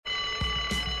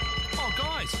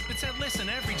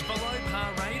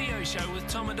Show with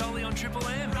Tom and Ollie on Triple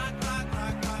M.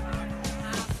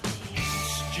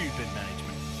 Stupid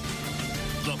management.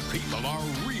 The people are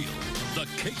real. The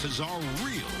cases are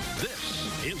real.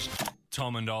 This is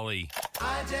Tom and Ollie.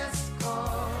 I just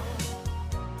called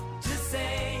to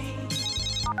say.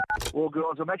 Well, guys,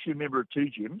 I'm actually a member of two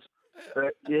gyms.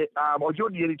 I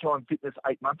joined the Anytime Fitness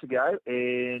 8 months ago,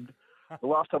 and the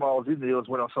last time I was in there was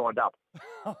when I signed up.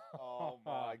 Oh,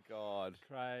 my God.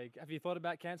 Craig, have you thought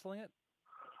about cancelling it?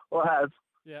 Well, I have.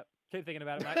 Yeah. Keep thinking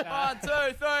about it, mate. 1,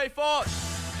 2, 3, 4.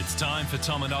 It's time for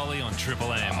Tom and Ollie on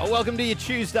Triple M. Welcome to your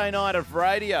Tuesday night of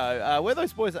radio. We're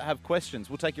those boys that have questions.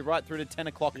 We'll take you right through to 10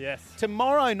 o'clock Yes.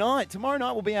 tomorrow night. Tomorrow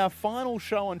night will be our final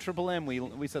show on Triple M.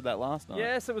 We said that last night.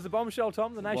 Yes, it was a bombshell,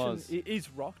 Tom. The nation was. is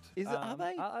rocked. Is it? Are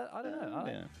they? I don't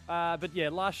know. Yeah. But yeah,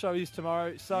 last show is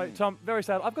tomorrow. So, Tom, very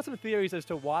sad. I've got some theories as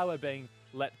to why we're being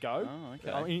let go. Oh,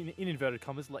 okay. In inverted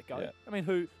commas, let go. Yeah. I mean,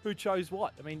 who chose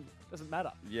what? I mean, doesn't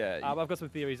matter. Yeah. I've got some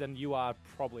theories, and you are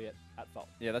probably at fault.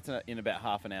 Yeah, that's in about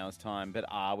half an hour's time. But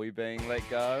are we being let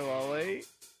go, Ollie?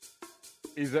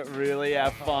 Is it really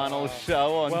our final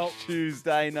show on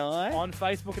Tuesday night? On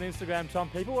Facebook and Instagram, Tom,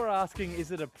 people were asking,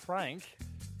 is it a prank?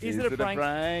 Is it a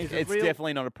prank? Is it It's real?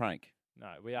 definitely not a prank.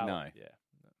 No, we are. No. Yeah.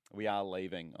 We are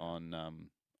leaving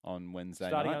on Wednesday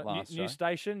Starting night. on Last new show.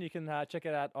 station. You can check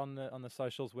it out on the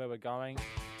socials where we're going.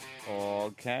 Or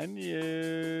can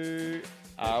you?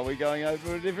 Are we going over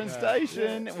to a different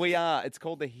station? Yeah. We are. It's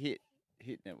called the Hit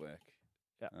Network.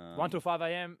 Yeah. 1 till 5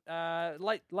 a.m.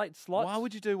 Late slots. Why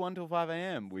would you do 1 till 5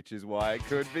 a.m.? Which is why it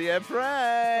could be a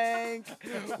prank.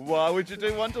 Why would you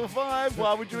do 1 till 5?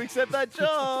 Why would you accept that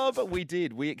job? We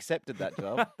did. We accepted that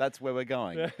job. That's where we're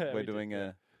going. Yeah, we're we doing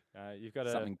did, you've got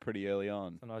something pretty early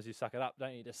on. Sometimes you suck it up,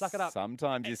 don't you? Just suck it up.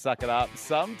 Sometimes you suck it up.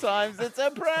 Sometimes it's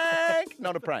a prank.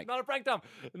 Not a prank. Not a prank, Tom.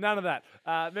 None of that.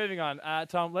 Moving on.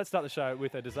 Tom, let's start the show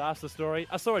with a disaster story.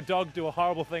 I saw a dog do a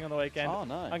horrible thing on the weekend. Oh,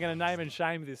 no. I'm going to name and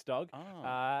shame this dog.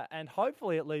 Oh. And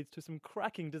hopefully it leads to some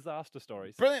cracking disaster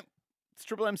stories. Brilliant. It's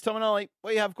Triple M's Tom and Ollie.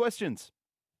 We have questions.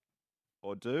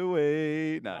 Or do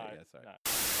we? No, sorry. No.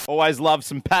 Always love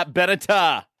some Pat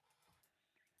Benatar.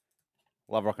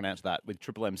 Love rocking out to that with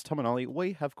Triple M's Tom and Ollie.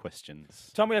 We have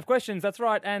questions. Tom, we have questions. That's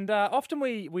right. And often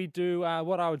we do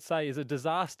what I would say is a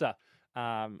disaster,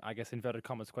 I guess, inverted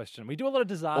commas question. We do a lot of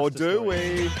disaster Or do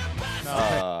stories. we?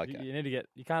 No, Okay. you need to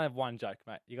you can't have one joke,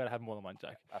 mate. You got to have more than one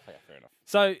joke. Okay, fair enough.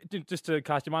 So just to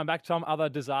cast your mind back, Tom, other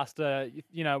disaster,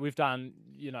 we've done,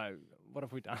 what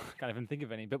have we done? I can't even think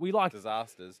of any, but we like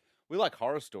Disasters. We like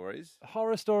horror stories.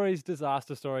 horror stories,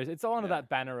 disaster stories. It's all under that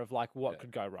banner of like what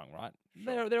could go wrong, right?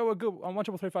 Sure. There were good on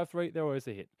 13353. They're always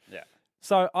a hit. Yeah.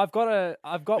 So I've got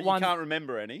But one. you can't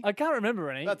remember any. I can't remember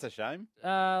any. That's a shame.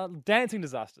 Dancing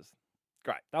disasters.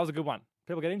 Great. That was a good one.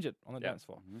 People get injured on the Yeah. dance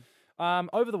floor.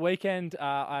 Over the weekend,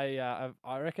 I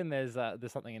reckon there's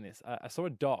something in this. I saw a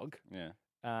dog, Yeah.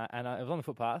 and it was on the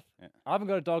footpath. Yeah. I haven't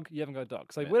got a dog. You haven't got a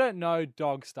dog, so Yeah. we don't know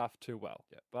dog stuff too well.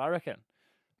 Yeah. But I reckon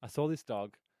I saw this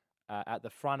dog at the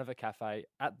front of a cafe,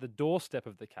 at the doorstep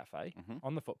of the cafe,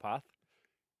 on the footpath.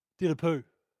 Did a poo.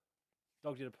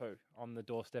 Dog did a poo on the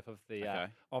doorstep of the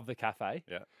cafe.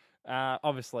 Yeah.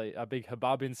 Obviously, a big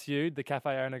hubbub ensued. The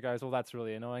cafe owner goes, "Well, that's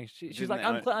really annoying." She's Didn't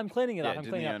like, the "I'm cleaning it up. I'm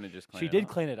didn't cleaning the it owner up." just clean She it did up?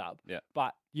 clean it up. Yeah.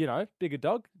 But bigger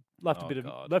dog left Oh, a bit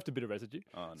God. of residue.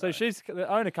 Oh, So no. the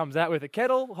owner comes out with a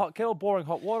hot kettle, pouring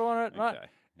hot water on it. Right. Okay.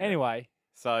 Yeah. Anyway,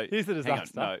 So here's the hang on.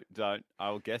 disaster. No, don't.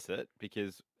 I'll guess it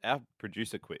because our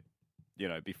producer quit.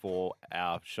 Before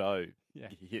our show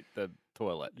hit the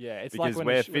toilet. Yeah, it's because like when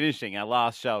we're finishing. Our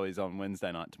last show is on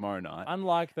Wednesday night, tomorrow night.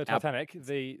 Unlike the Titanic,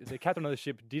 the captain of the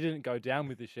ship didn't go down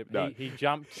with the ship. No. He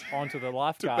jumped onto the Took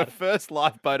lifeguard. the first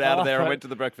lifeboat out of there and Lifeboat. went to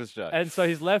the breakfast show. And so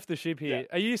he's left the ship here.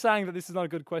 Yeah. Are you saying that this is not a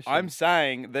good question? I'm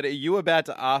saying that are you about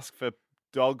to ask for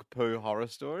dog poo horror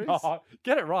stories? Oh,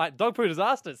 get it right. Dog poo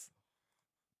disasters.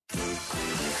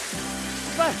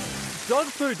 Mate, dog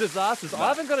poo disasters. I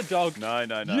haven't got a dog. No.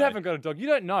 You haven't got a dog. You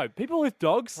don't know. People with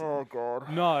dogs Oh,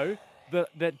 God. know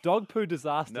that dog poo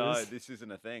disasters. No, this isn't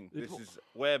a thing.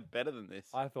 We're better than this.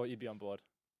 I thought you'd be on board.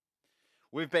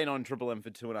 We've been on Triple M for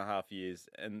 2.5 years,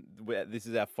 and this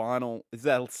is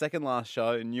our second last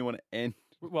show, and you want to end.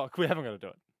 Well, we haven't got to do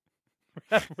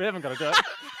it. We haven't got to do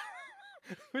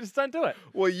it. We just don't do it.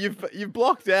 Well, you've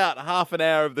blocked out half an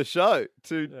hour of the show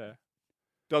to Yeah.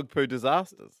 dog poo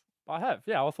disasters. I have.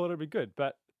 Yeah, I thought it'd be good.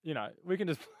 But, we can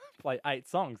just play 8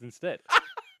 songs instead.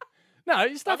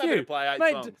 No, stuff I'm happy you. to play 8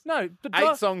 Mate, songs. No, the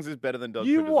 8 songs is better than dog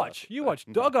You poo watch. disasters. You watch.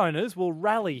 Dog owners will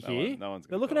rally No here. one- no one's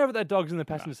They're gonna looking call. over at their dogs in the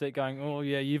passenger seat going, "Oh,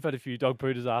 yeah, you've had a few dog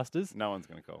poo disasters." No one's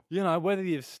going to call. Whether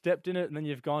you've stepped in it and then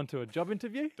you've gone to a job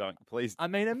interview. Don't. Please. I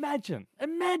mean, imagine.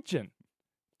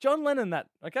 John Lennon that,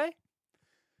 okay?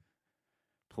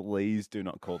 please do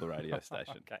not call the radio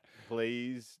station. Okay.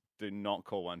 Please do not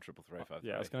call 133353.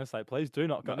 Yeah, I was going to say, please do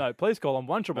not call. No, please call on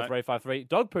 133353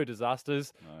 dog poo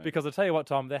disasters, No. because I tell you what,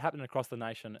 Tom, they're happening across the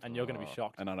nation, and you're going to be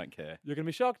shocked. And I don't care. You're going to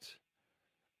be shocked,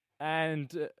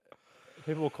 and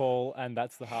people will call, and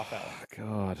that's the half hour.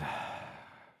 God.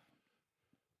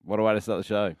 What a way to start the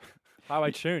show.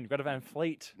 Highway Tune, Greta Van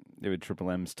Fleet, You're with Triple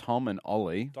M's Tom and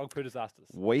Ollie. dog poo disasters.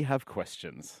 We have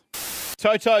questions.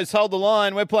 Totos, hold the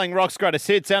line. We're playing Rock's Greatest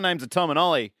Hits. Our names are Tom and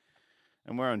Ollie.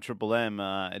 And we're on Triple M.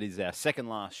 It is our second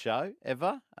last show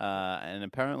ever. And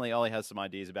apparently Ollie has some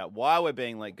ideas about why we're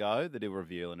being let go that he'll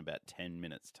reveal in about 10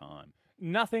 minutes' time.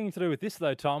 Nothing to do with this,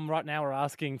 though, Tom. Right now we're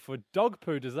asking for dog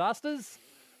poo disasters.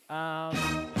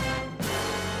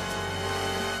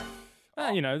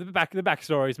 You know, the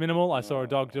backstory is minimal. I saw a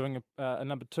dog doing a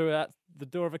number 2 at the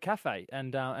door of a cafe,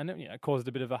 and it caused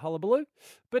a bit of a hullabaloo.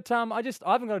 But I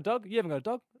haven't got a dog. You haven't got a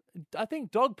dog. I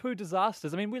think dog poo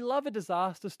disasters. I mean, we love a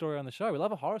disaster story on the show. We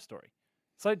love a horror story.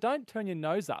 So don't turn your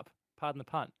nose up, pardon the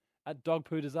pun, at dog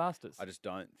poo disasters. I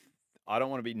don't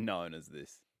want to be known as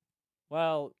this.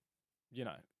 Well,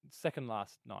 second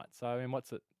last night. So, I mean,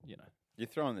 what's it, You're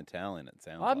throwing the towel in, it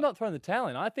sounds I'm like. not throwing the towel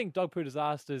in. I think dog poo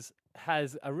disasters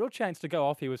has a real chance to go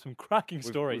off here with some cracking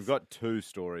stories. We've got 2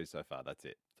 stories so far. That's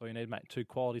it. That's all you need, mate. 2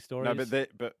 quality stories. No,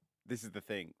 but this is the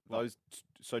thing.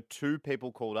 So 2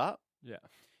 people called up. Yeah.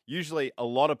 Usually a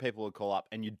lot of people would call up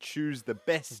and you'd choose the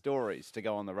best stories to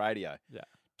go on the radio. Yeah.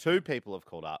 2 people have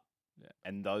called up. Yeah.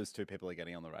 And those 2 people are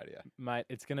getting on the radio. Mate,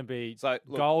 it's going to be So,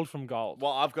 look, gold from gold.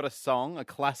 Well, I've got a song, a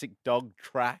classic dog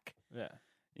track. Yeah.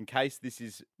 In case this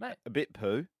is Mate. a bit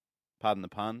poo, pardon the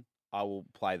pun, I will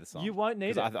play the song. You won't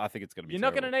need it. I think it's going to be You're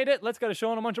not going to need it. Let's go to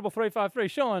Sean on 133353.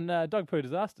 Sean, dog poo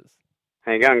disasters.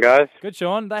 How you going, guys? Good,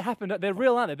 Sean. They happen. They're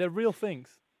real, aren't they? They're real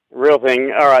things. Real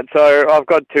thing. All right, so I've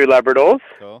got 2 Labradors.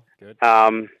 Cool. Good.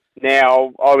 Now,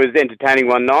 I was entertaining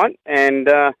one night, and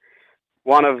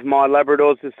one of my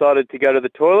Labradors decided to go to the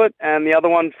toilet, and the other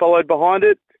one followed behind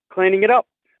it, cleaning it up.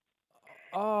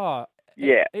 Oh.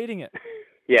 Yeah. Eating it.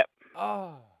 Yep.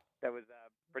 Oh. That was a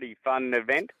pretty fun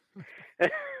event.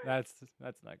 That's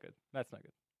no good. That's no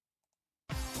good.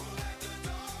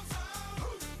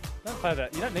 Don't play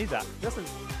that. You don't need that. Listen.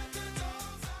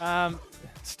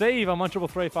 Steve on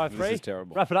 133353. This is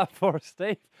terrible. Wrap it up for us,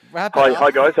 Steve. Wrap it up.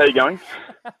 Hi, guys. How you going?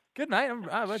 Good, mate.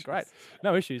 We're great.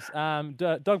 No issues.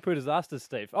 Dog poo disasters,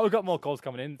 Steve. Oh, we've got more calls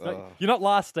coming in. You're not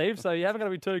last, Steve, so you haven't got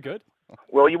to be too good.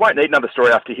 Well, you won't need another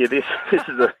story after you hear this.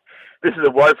 This is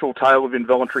a woeful tale of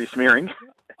involuntary smearing.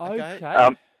 Okay.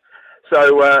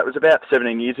 So it was about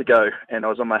 17 years ago, and I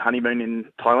was on my honeymoon in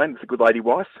Thailand with a good lady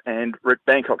wife, and we're at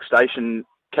Bangkok Station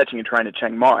catching a train to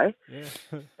Chiang Mai. Yeah.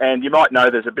 And you might know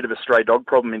there's a bit of a stray dog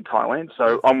problem in Thailand,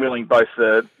 so I'm willing both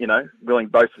the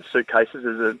suitcases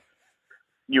as a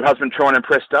new husband trying to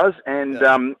impress does. And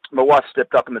my wife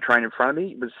stepped up in the train in front of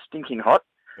me. It was stinking hot.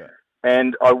 Yeah.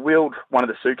 And I wheeled one of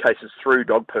the suitcases through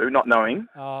dog poo, not knowing.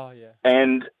 Oh, yeah.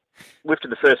 And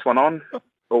lifted the first one on,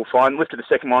 all fine. Lifted the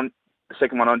second one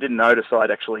on, didn't notice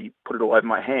I'd actually put it all over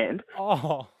my hand.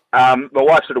 Oh. My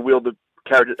wife sort of wheeled the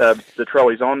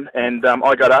trolleys on, and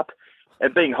I got up,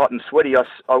 and being hot and sweaty,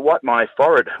 I wiped my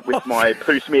forehead with my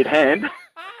poo-smeared hand.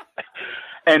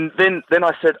 And then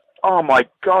I said, oh my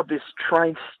God, this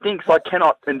train stinks. I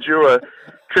cannot endure a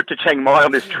trip to Chiang Mai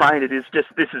on this train. This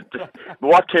is just, my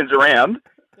wife turns around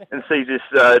and sees this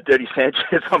dirty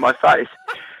Sanchez on my face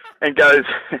and goes,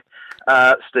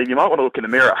 Steve, you might want to look in the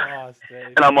mirror. Oh,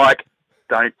 Steve. And I'm like,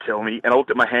 don't tell me. And I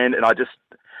looked at my hand, and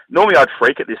normally I'd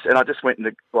freak at this, and I just went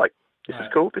into like, this is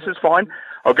cool, this is fine.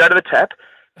 I'll go to the tap.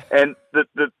 And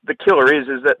the killer is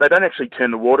that they don't actually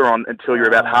turn the water on until you're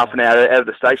about half an hour out of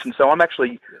the station. So I'm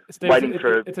actually Steve, waiting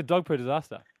for... It's a dog poo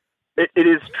disaster. It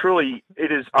is truly...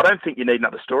 I don't think you need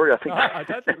another story. I think... No, I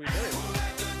don't think we do.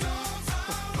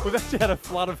 We've actually had a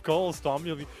flood of calls, Tom.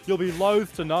 You'll be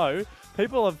loath to know.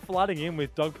 People are flooding in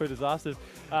with dog poo disasters.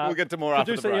 We'll get to more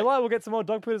after the Producer break. Eli, we'll get some more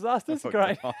dog poo disasters.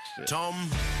 Great. Oh, shit. Tom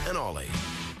and Ollie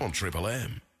on Triple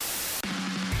M.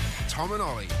 Tom and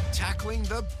Ollie tackling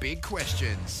the big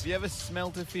questions. Have you ever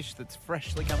smelt a fish that's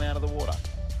freshly come out of the water?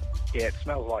 Yeah, it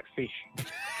smells like fish.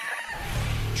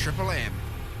 Triple M.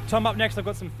 Tom, up next, I've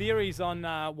got some theories on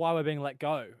why we're being let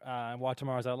go and why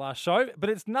tomorrow's our last show. But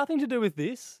it's nothing to do with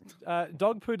this.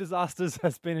 Dog poo disasters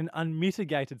has been an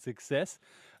unmitigated success.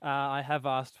 I have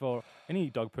asked for any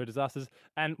dog poo disasters,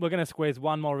 and we're going to squeeze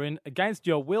one more in. Against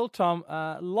your will, Tom,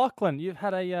 Lachlan, you've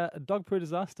had a dog poo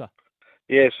disaster.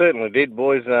 Yeah, certainly did,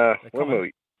 boys. They are,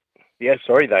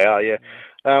 yeah.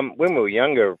 When we were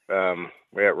younger, we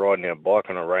were out riding our bike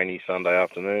on a rainy Sunday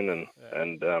afternoon,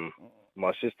 and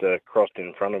my sister crossed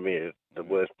in front of me at the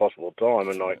worst possible time,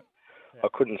 and I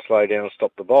couldn't slow down and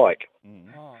stop the bike.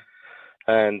 Oh.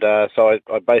 And so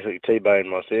I basically T-boned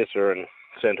my sister and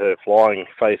sent her flying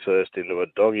face first into a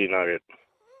doggy nugget.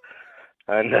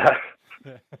 And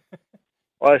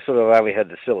I sort of only had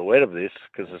the silhouette of this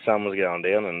because the sun was going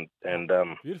down,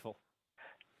 and Beautiful.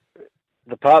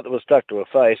 the part that was stuck to her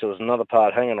face, there was another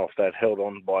part hanging off that held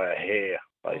on by a hair,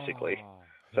 basically. Oh.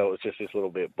 So it was just this little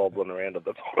bit bobbling around at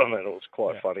the bottom, and it was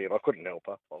quite funny, and I couldn't help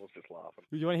her. I was just laughing.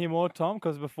 You want to hear more, Tom?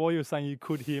 Because before you were saying you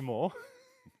could hear more.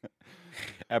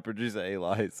 Our producer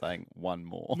Eli is saying one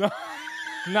more.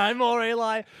 No more,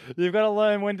 Eli. You've got to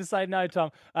learn when to say no,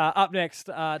 Tom. Up next,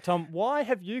 Tom, why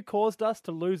have you caused us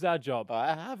to lose our job?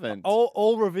 I haven't.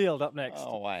 All revealed up next.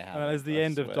 Oh, I haven't. And there's the I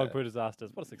end of swear. Dog Poo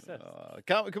Disasters. What a success.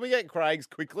 Can we get Craig's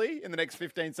quickly in the next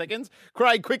 15 seconds?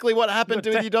 Craig, quickly, what happened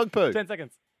to with your dog poo? 10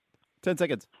 seconds. 10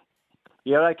 seconds.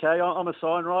 Yeah, okay. I'm a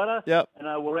sign writer. Yep.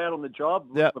 And we're out on the job.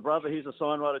 Yep. My brother, he's a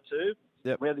sign writer too.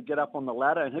 Yep. We had to get up on the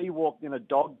ladder, and he walked in a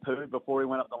dog poo before he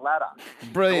went up the ladder.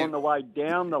 Brilliant. So on the way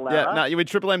down the ladder. Yeah, no, you're with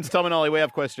Triple M's Tom and Ollie. We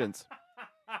have questions.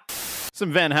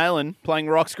 Some Van Halen playing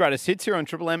Rock's greatest hits here on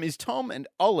Triple M. Is Tom and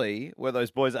Ollie, where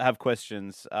those boys that have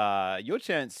questions, your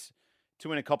chance to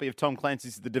win a copy of Tom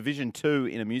Clancy's The Division 2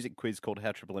 in a music quiz called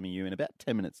How Triple M Are You in about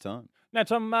 10 minutes' time. Now,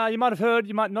 Tom, you might have heard,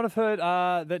 you might not have heard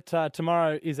that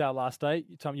tomorrow is our last day.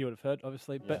 Tom, you would have heard,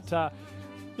 obviously. But,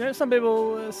 you know, some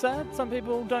people are sad, some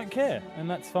people don't care, and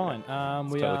that's fine.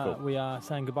 We are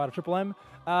saying goodbye to Triple M.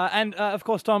 And, of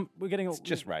course, Tom, we're getting... It's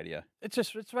just radio.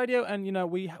 It's radio, and, you know,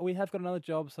 we have got another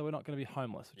job, so we're not going to be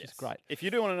homeless, which is great. If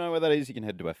you do want to know where that is, you can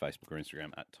head to our Facebook or Instagram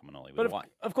at Tom and Ollie. But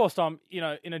of course, Tom, you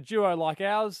know, in a duo like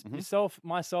ours, yourself,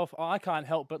 myself, I can't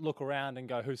help but look around and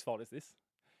go, whose fault is this?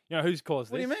 You know, who's caused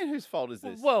this? What do you mean, whose fault is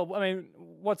this? Well, I mean,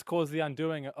 what's caused the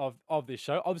undoing of this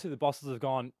show? Obviously, the bosses have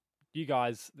gone, you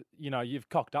guys, you know, you've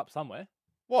cocked up somewhere.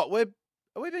 What?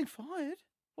 Are we being fired?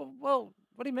 Well,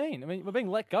 what do you mean? I mean, we're being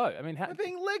let go. I mean, we're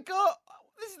being let go?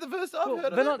 This is the first I've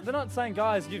heard of it. They're not saying,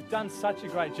 guys, you've done such a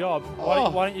great job. Oh.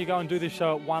 Why don't you go and do this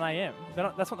show at 1 a.m.?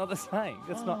 That's not what they're saying.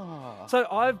 That's not. So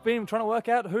I've been trying to work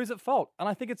out who's at fault, and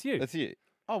I think it's you. That's you.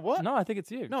 Oh, what? No, I think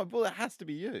it's you. No, well, it has to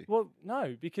be you. Well,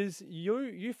 no, because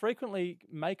you frequently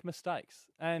make mistakes,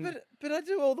 and but I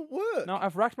do all the work. No,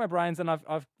 I've racked my brains, and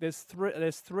there's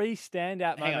three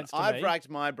standout moments. I've racked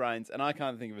my brains, and I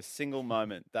can't think of a single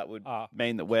moment that would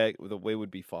mean that we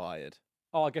would be fired.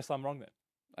 Oh, I guess I'm wrong then.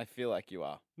 I feel like you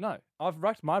are. No, I've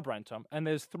racked my brain, Tom, and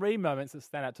there's three moments that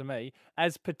stand out to me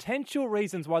as potential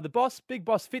reasons why the big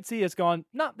boss Fitzy has gone,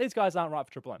 nah, these guys aren't right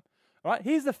for Triple M. All right,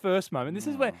 here's the first moment. This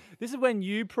is when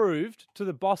you proved to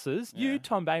the bosses, you,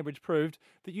 Tom Bainbridge, proved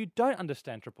that you don't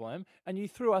understand Triple M, and you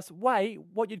threw us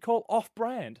what you'd call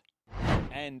off-brand.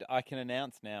 And I can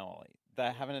announce now, Ollie,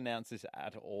 they haven't announced this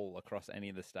at all across any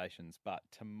of the stations, but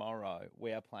tomorrow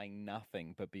we are playing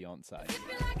nothing but Beyonce.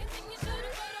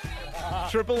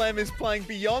 Triple M is playing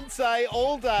Beyonce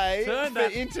all day for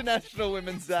International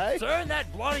Women's Day. Turn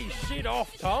that bloody shit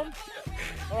off, Tom,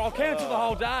 or I'll cancel the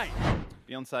whole day.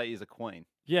 Beyonce is a queen.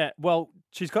 Yeah, well,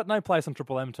 she's got no place on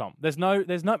Triple M, Tom. There's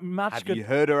not much. Have you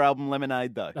heard her album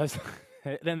Lemonade, though?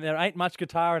 Then there ain't much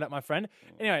guitar in it, my friend.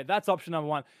 Anyway, that's option number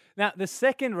one. Now, the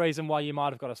second reason why you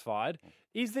might have got us fired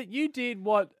is that you did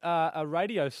what a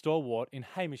radio stalwart in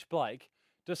Hamish Blake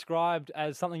described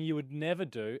as something you would never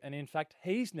do, and in fact,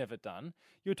 he's never done.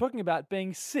 You were talking about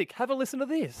being sick. Have a listen to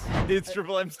this. It's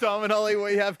Triple M's Tom and Ollie.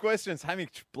 We have questions.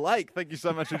 Hamish Blake, thank you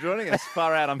so much for joining us.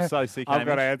 Far out. I'm so sick, I've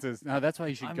got answers. No, that's why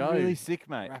you should go. I'm really sick,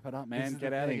 mate. Wrap it up, man.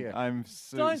 Get out of here. I'm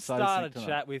Don't so start sick a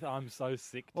chat with I'm so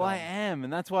sick, Tom. Well, I am,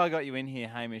 and that's why I got you in here,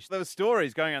 Hamish. There were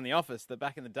stories going on in the office that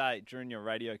back in the day, during your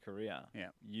radio career,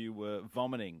 you were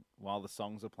vomiting while the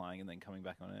songs were playing and then coming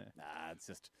back on air. Nah, it's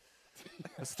just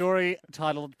a story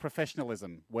titled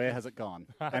Professionalism. Where has it gone?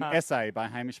 An essay by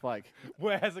Hamish Blake.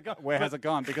 Where has it gone? Where has it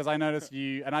gone? Because I noticed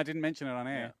you, and I didn't mention it on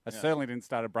air. I certainly didn't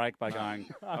start a break by going,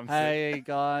 hey,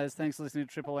 guys, thanks for listening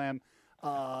to Triple M.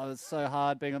 Oh, it's so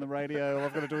hard being on the radio. All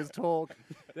I've got to do is talk.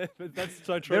 That's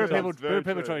so true. There are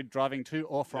people driving to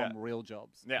or from real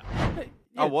jobs. Yeah.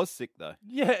 I was sick, though.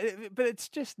 Yeah, but it's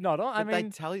just not on. I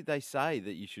mean, they say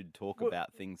that you should talk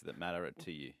about things that matter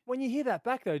to you. When you hear that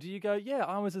back, though, do you go, yeah,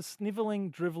 I was a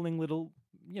snivelling, drivelling little,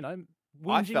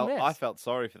 whinging mess? I felt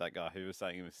sorry for that guy who was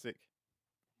saying he was sick.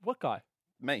 What guy?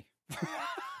 Me.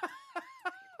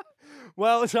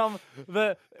 Well, Tom,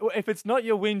 if it's not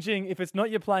your whinging, if it's not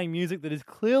your playing music that is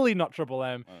clearly not Triple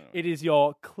M, it is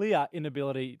your clear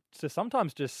inability to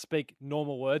sometimes just speak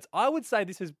normal words. I would say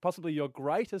this is possibly your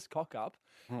greatest cock-up,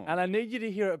 and I need you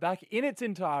to hear it back in its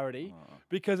entirety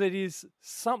because it is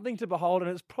something to behold,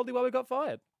 and it's probably why we got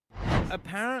fired.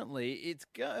 apparently it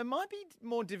might be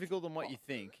more difficult than what you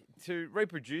think to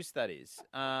reproduce. That is,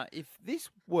 if this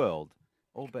world,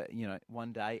 all but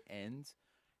one day ends,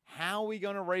 how are we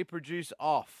going to reproduce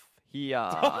off here?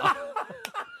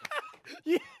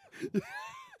 Yeah.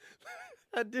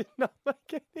 That did not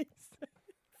make any sense.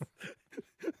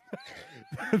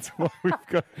 That's why we've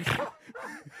got.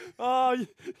 Oh,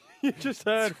 you just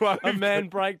heard a man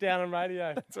break down on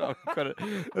radio. That's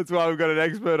why we've got an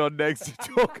expert on next to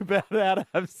talk about how to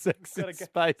have sex in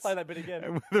space. Play that bit again.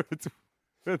 And whether it's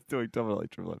worth doing. Tom and Ollie,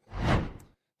 Triple M.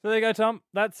 So there you go, Tom.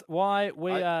 That's why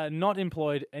we are not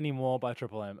employed anymore by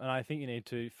Triple M, and I think you need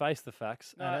to face the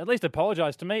facts and at least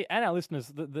apologise to me and our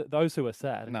listeners, those who are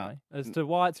sad, anyway, as to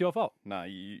why it's your fault. No,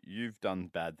 you've done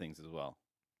bad things as well.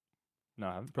 No,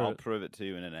 I haven't. I'll prove it to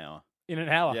you in an hour. In an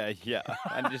hour? Yeah.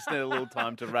 I just need a little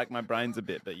time to rack my brains a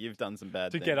bit, but you've done some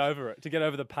bad things. To get over it, to get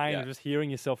over the pain of just hearing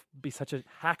yourself be such a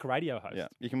hack radio host. Yeah,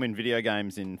 you can win video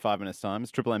games in 5 minutes' time.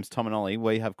 It's Triple M's Tom and Ollie.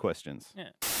 We have questions. Yeah.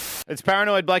 It's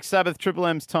Paranoid, Black Sabbath, Triple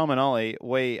M's Tom and Ollie.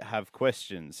 We have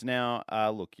questions. Now,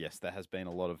 look, yes, there has been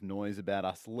a lot of noise about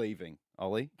us leaving,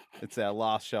 Ollie. It's our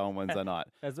last show on Wednesday night.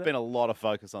 Has There's it? been a lot of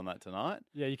focus on that tonight.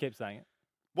 Yeah, you keep saying it.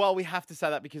 Well, we have to say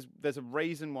that because there's a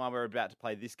reason why we're about to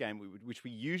play this game, which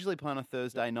we usually play on a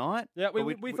Thursday night. Yeah,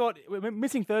 we thought we're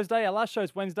missing Thursday. Our last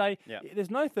show's Wednesday. Yeah.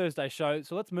 There's no Thursday show,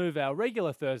 so let's move our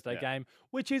regular Thursday Yeah. game,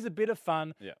 which is a bit of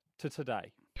fun, to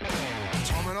today.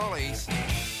 Tom and Ollie's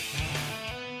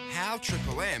How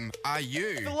Triple M Are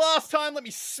You? The last time, let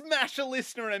me smash a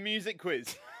listener in a music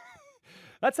quiz.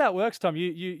 That's how it works, Tom.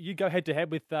 You go head to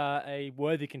head with a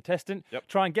worthy contestant. Yep.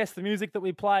 Try and guess the music that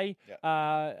we play.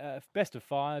 Yep. Best of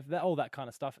 5, all that kind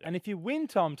of stuff. Yep. And if you win,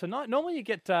 Tom, tonight, normally you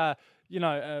get a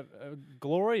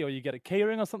glory or you get a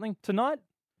keyring or something. Tonight,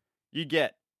 you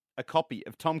get a copy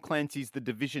of Tom Clancy's The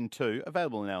Division 2,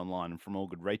 available now online and from all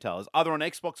good retailers, either on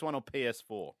Xbox One or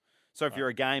PS4. So if you're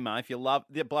a gamer, if you love,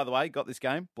 by the way, got this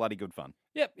game, bloody good fun.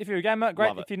 Yep. If you're a gamer, great.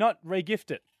 Love it. If you're not, re-gift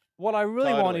it. What I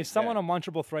really want is someone on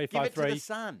 13353. Give it to the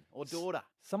son or daughter.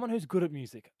 Someone who's good at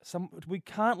music. We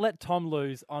can't let Tom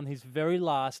lose on his very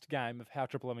last game of How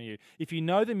Triple M Are You. If you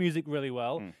know the music really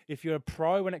well, if you're a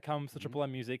pro when it comes to Triple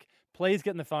M music, please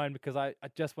get in the phone because I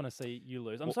just want to see you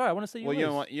lose. I'm sorry, I want to see you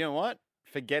lose. You know what?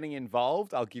 For getting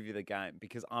involved, I'll give you the game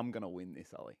because I'm going to win this,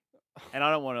 Ollie. And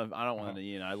I don't want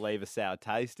to, leave a sour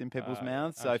taste in people's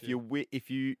mouths. So if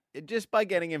you just by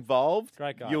getting involved,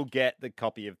 great guy, you'll get the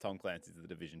copy of Tom Clancy's The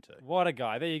Division 2. What a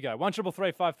guy! There you go.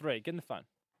 13353. Get in the phone.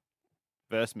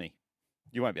 Verse me.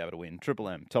 You won't be able to win. Triple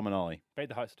M, Tom and Ollie. Beat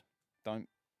the host.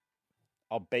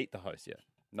 I'll beat the host. Yeah,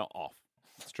 not off.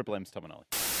 It's Triple M's Tom and Ollie.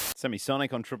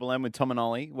 Semisonic on Triple M with Tom and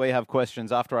Ollie. We have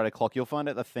questions after 8 o'clock. You'll find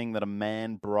out the thing that a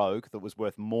man broke that was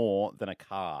worth more than a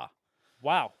car.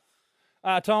 Wow.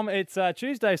 Tom, it's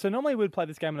Tuesday, so normally we'd play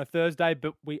this game on a Thursday,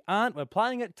 but we aren't. We're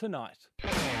playing it tonight.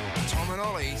 Tom and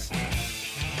Ollie's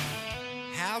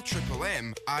How Triple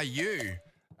M Are You?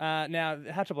 Now,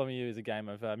 How Triple M Are You is a game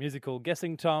of musical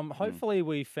guessing, Tom. Hopefully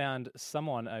we found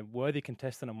someone, a worthy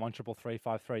contestant on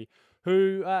 13353,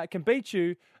 who can beat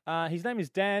you. His name is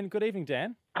Dan. Good evening,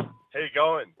 Dan. How you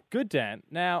going? Good, Dan.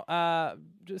 Now,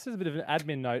 just as a bit of an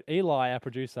admin note, Eli, our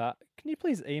producer, can you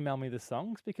please email me the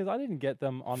songs? Because I didn't get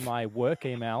them on my work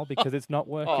email because it's not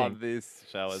working. Oh, this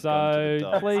show has gone to the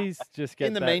So dogs. please just get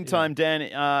In the meantime,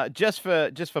 Dan, just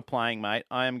for playing, mate,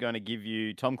 I am going to give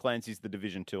you Tom Clancy's The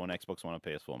Division 2 on Xbox One or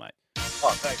PS4, mate.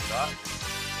 Oh, thanks, mate.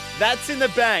 That's in the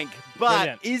bank, but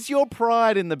Brilliant. is your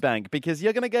pride in the bank? Because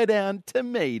you're going to go down to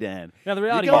me, Dan. Now, the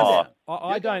reality You're is, going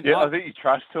I don't... Yeah, I think you're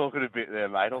trash talking a bit there,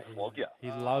 mate. I'll flog you.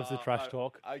 He loves the trash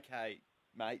talk. Okay,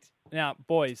 mate. Now,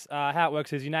 boys, how it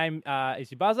works is your name is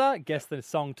your buzzer, guess the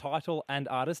song title and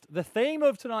artist. The theme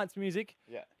of tonight's music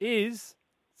is...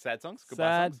 Sad songs? Goodbye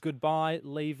sad, songs? goodbye,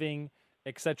 leaving,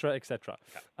 etc., etc.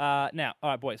 Now, all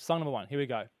right, boys, song number 1. Here we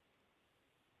go.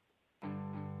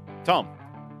 Tom.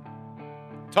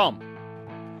 Tom.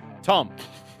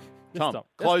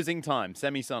 Closing time.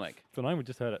 Semisonic. Good name, we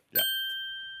just heard it. Yeah.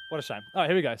 What a shame. All right,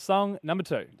 here we go. Song number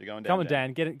 2. You're going down. Come on,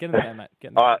 Dan. Get in the game, mate. Get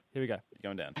in the All right. Here we go.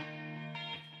 You're going down.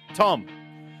 Tom.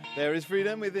 There is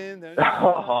freedom within.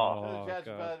 Oh,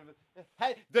 God.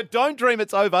 Hey, don't dream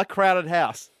it's over. Crowded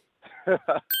house.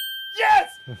 Yes!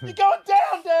 You're going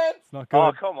down, Dan! It's not good.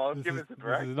 Oh, come on. This Give is, us a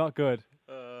break. This is not good.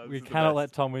 This We is the cannot best.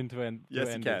 let Tom win to end. Yes, to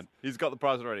he end can. this. He's got the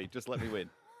prize already. Just let me win.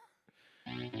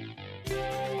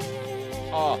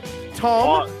 Oh,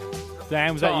 Tom.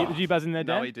 Dan, was that you? Did you buzz in there,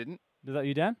 Dan? No, he didn't. Is that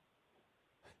you, Dan?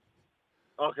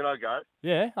 Oh, can I go?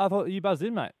 Yeah, I thought you buzzed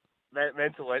in, mate.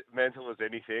 Mental as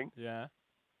anything. Yeah.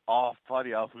 Oh,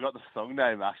 bloody hell, I forgot the song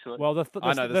name, actually. Well, the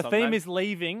song theme name. is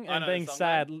leaving I and know the being song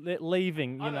sad,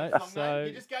 leaving, you know. So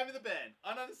You just gave me the band.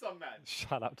 I know the song name.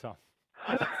 shut up, Tom.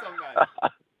 I know the song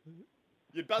name.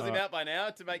 You'd buzz him out by now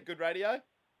to make good radio.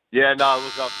 Yeah, no,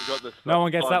 look, I forgot the song. No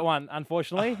one gets that one,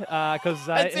 unfortunately, because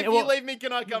It's If You Leave Me,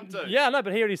 Can I Come Too? Yeah, no,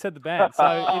 but he already said the band,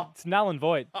 so it's null and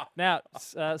void. Now,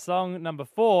 song number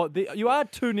 4. You are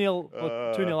 2-0 or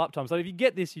 2-0 up, Tom. So if you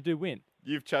get this, you do win.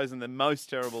 You've chosen the most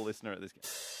terrible listener at this game.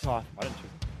 Oh, I didn't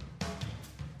choose.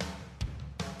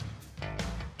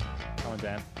 Come on,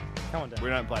 Dan. Come on, Dan. We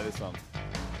don't play this song.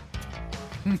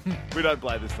 We don't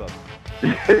play this song.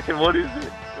 What is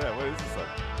it? Yeah, what is this song?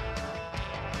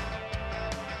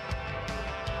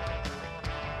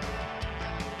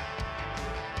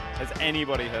 Has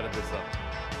anybody heard of this song?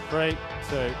 3,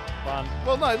 2, 1.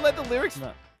 Well, no, let the lyrics...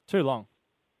 No, too long.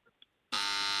 This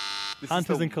is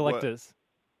Hunters the and collectors,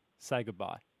 say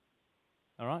goodbye.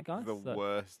 All right, guys? The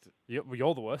worst You're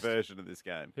the worst. version of this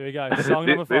game. Here we go. Song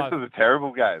number 5. This is a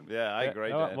terrible game. Yeah, I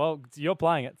agree, all right, Dan. well, you're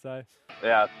playing it, so...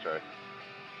 Yeah, that's true.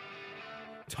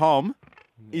 Tom,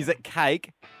 is it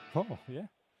cake? Oh, yeah.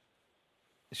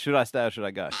 Should I stay or should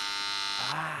I go?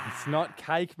 It's not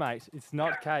cake, mate. It's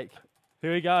not cake.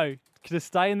 Here we go. To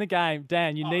stay in the game,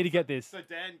 Dan, you need to get this. So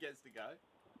Dan gets to go?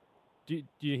 Do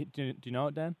you know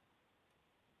it, Dan?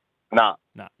 Nah.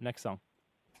 No. Next song.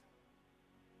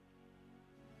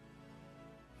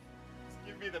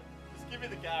 Just give me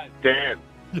the game. Dan.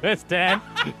 Yes, Dan.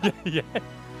 Yeah.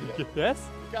 Yes.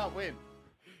 You can't win.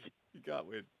 You can't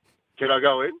win. Can I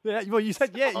go in? Yeah. Well, you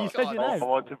said yeah. You said your I name.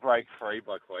 want to break free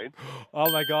by Queen.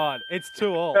 Oh my God! It's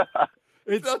 2-all.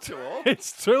 It's not 2-all.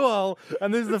 It's 2-all,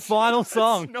 and this is the final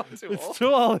song. It's not 2-all. It's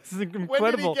 2-all. This is incredible.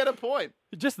 When did he get a point?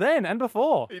 Just then and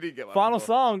before. He didn't get one Final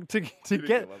before. song to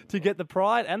get the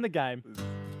pride and the game.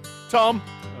 Tom.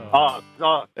 Oh,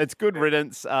 It's Good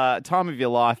Riddance. Time of Your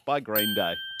Life by Green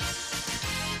Day.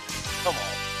 come on.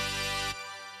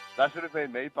 That should have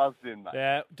been me buzzed in, mate.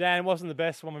 Yeah, Dan, it wasn't the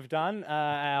best one we've done.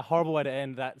 A horrible way to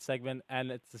end that segment,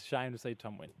 and it's a shame to see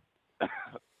Tom win.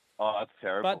 Oh, that's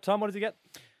terrible. But Tom, what does he get?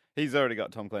 He's already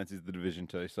got Tom Clancy's The Division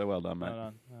 2, so well done, mate. Well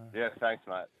done. Yeah, thanks,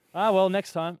 mate. Well,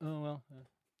 next time. Oh, well.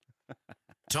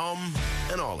 Tom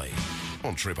and Ollie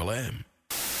on Triple M.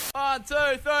 1, 2,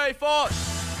 3, 4.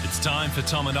 It's time for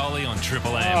Tom and Ollie on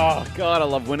Triple M. Oh, God, I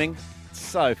love winning. It's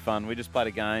so fun. We just played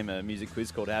a game, a music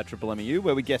quiz called How Triple M Are You,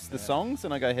 where we guess the songs,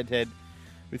 and I go head-to-head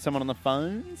with someone on the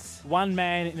phones. One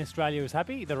man in Australia is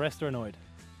happy, the rest are annoyed.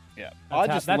 Yeah.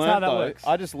 That's how that works.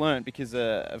 I just learnt because,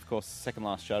 of course, second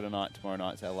last show tonight, tomorrow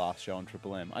night's our last show on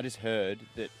Triple M. I just heard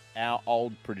that our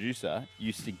old producer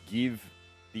used to give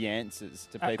the answers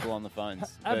to people on the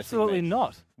phones. Absolutely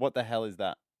not. What the hell is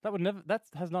that? That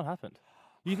has not happened.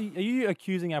 Are you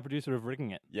accusing our producer of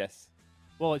rigging it? Yes.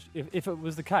 Well, if it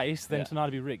was the case, then Yeah. tonight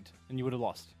would be rigged, and you would have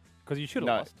lost because you should have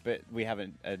No, lost. but we have a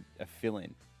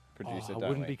fill-in producer, I don't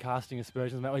wouldn't we? be casting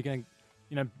aspersions, mate. We're going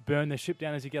to, burn their ship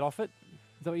down as you get off it.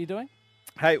 Is that what you're doing?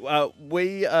 Hey,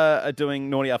 we are doing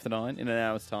Naughty After 9 in an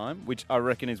hour's time, which I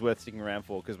reckon is worth sticking around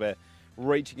for because we're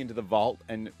reaching into the vault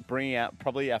and bringing out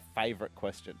probably our favourite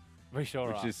question. We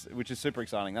sure are. Which is super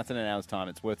exciting. That's in an hour's time.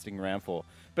 It's worth sticking around for.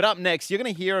 But up next, you're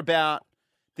going to hear about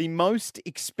the most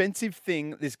expensive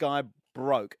thing this guy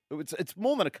broke. It's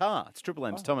more than a car. It's Triple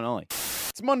M's Tom and Ollie.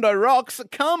 It's Mondo Rocks.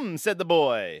 Come, said the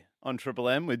boy on Triple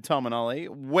M with Tom and Ollie.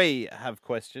 We have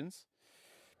questions.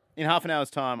 In half an hour's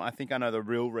time, I think I know the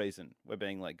real reason we're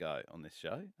being let go on this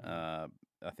show. I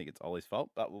think it's Ollie's fault,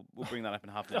 but we'll bring that up in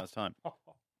half an hour's time.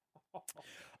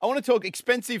 I want to talk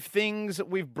expensive things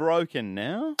we've broken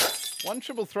now.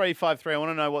 13353. I want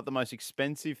to know what the most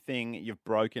expensive thing you've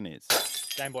broken is.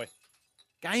 Game Boy.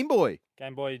 Game Boy.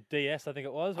 Game Boy DS, I think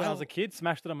it was. When I was a kid,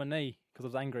 smashed it on my knee because I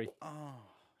was angry. Oh,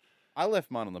 I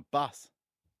left mine on the bus.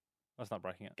 That's not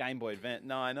breaking it. Game Boy Advance.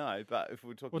 No, I know, but if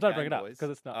we're talking Well, don't Game bring it up Boys-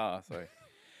 because it's not. Oh, sorry.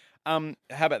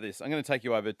 How about this? I'm going to take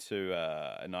you over to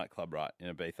a nightclub, right,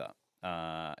 in Ibiza.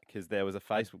 Because there was a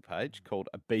Facebook page called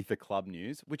Ibiza Club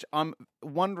News, which I'm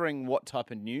wondering what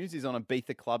type of news is on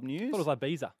Ibiza Club News. I thought it was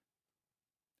Ibiza.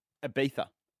 Ibiza.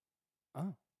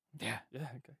 Oh. Yeah. Yeah,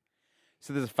 okay.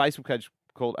 So there's a Facebook page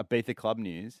called Ibiza Club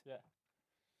News. Yeah.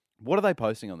 What are they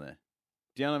posting on there?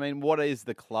 Do you know what I mean? What is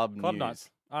the club Club news? nights.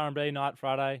 R&B night,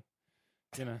 Friday.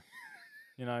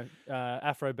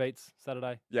 Afro beats,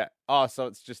 Saturday. Yeah. Oh, so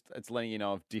it's letting you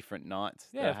know of different nights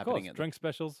that Yeah, are of happening course. at Drink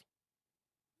specials,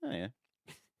 Oh yeah.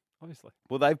 obviously.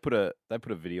 Well, they put a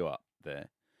video up there,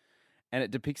 and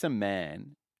it depicts a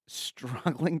man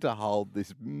struggling to hold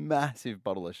this massive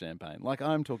bottle of champagne. Like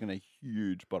I'm talking a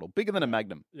huge bottle, bigger than a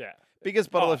Magnum. Yeah.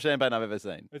 Biggest bottle of champagne I've ever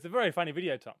seen. It's a very funny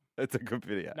video, Tom. It's a good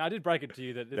video. Now, I did break it to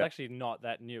you that it's Yeah. actually not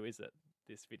that new, is it?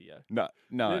 this video. No.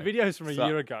 The video's from a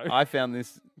year ago. I found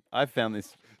this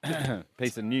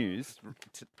piece of news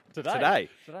today.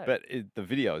 But the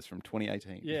video is from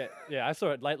 2018. Yeah. I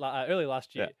saw it early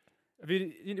last year.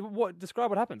 Describe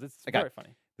what happens. It's very funny.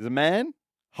 There's a man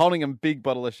holding a big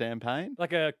bottle of champagne.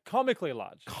 Like a comically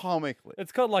large. Comically.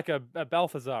 It's called like a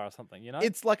Balthazar or something, you know?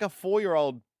 It's like a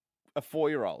 4-year-old. A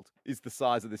 4-year-old is the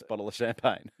size of this bottle of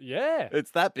champagne. Yeah.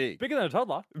 It's that big. Bigger than a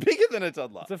toddler. Bigger than a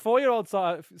toddler. It's a 4-year-old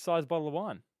size bottle of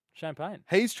wine. Champagne.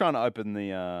 He's trying to open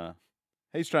the...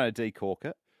 he's trying to decork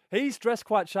it. He's dressed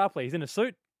quite sharply. He's in a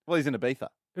suit. Well, he's in Ibiza.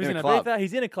 He's in Ibiza.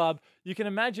 He's in a club. You can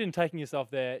imagine taking yourself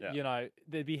there. Yeah. You know,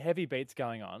 there'd be heavy beats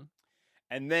going on.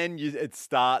 And then it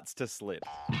starts to slip.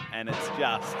 And it's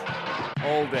just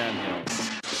all downhill.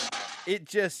 It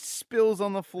just spills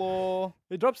on the floor.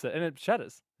 It drops it and it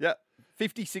shatters. Yep.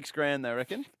 56 grand, they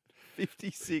reckon.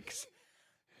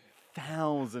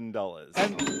 $56,000.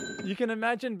 And you can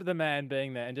imagine the man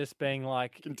being there and just being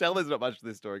like... You can tell there's not much to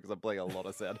this story because I'm playing a lot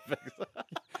of sound effects.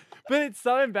 But it's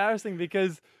so embarrassing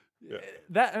because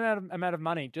that amount of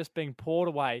money just being poured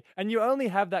away, and you only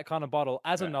have that kind of bottle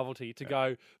as a novelty to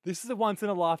go, this is a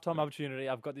once-in-a-lifetime opportunity.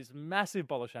 I've got this massive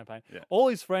bottle of champagne. Yeah. All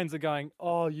his friends are going,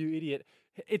 oh, you idiot.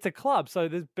 It's a club, so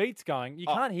there's beats going. You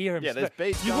can't hear him. Yeah, there's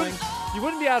beats going. You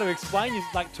wouldn't be able to explain,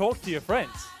 talk to your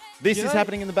friends. This is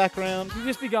happening in the background. You'd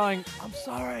just be going, I'm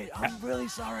sorry. I'm really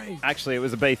sorry. Actually, it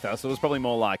was Ibiza, so it was probably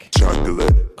more like...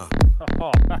 Chocolate.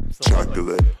 Oh, absolutely.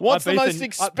 Chocolate. What's the most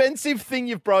expensive thing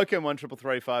you've broken,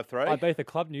 133353? Ibiza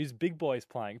Club News. Big Boys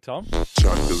playing, Tom.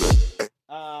 Chocolate.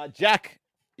 Jack,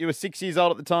 you were 6 years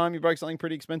old at the time. You broke something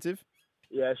pretty expensive?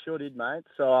 Yeah, sure did, mate.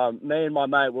 So me and my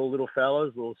mate were little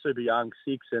fellas. We were super young,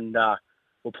 6, and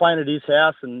we're playing at his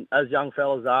house. And as young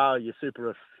fellas are, you're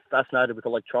super fascinated with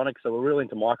electronics. So we're really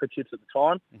into microchips at the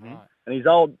time. Mm-hmm. And his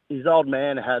old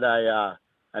man had an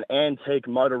antique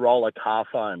Motorola car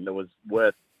phone that was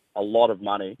worth a lot of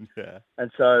money. Yeah.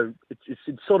 And so it's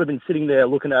sort of been sitting there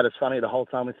looking at us funny the whole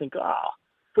time. We think,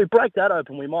 if we break that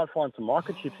open, we might find some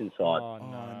microchips inside. Oh,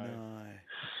 no.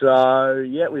 So,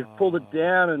 yeah, we've pulled it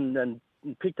down and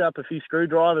picked up a few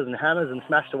screwdrivers and hammers and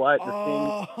smashed away at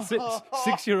the thing.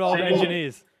 6-year-old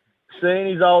engineers. Seeing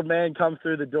his old man come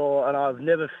through the door, and I've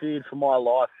never feared for my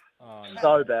life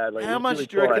so badly. How much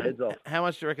do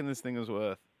you reckon this thing was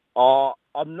worth?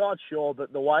 I'm not sure,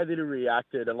 but the way that he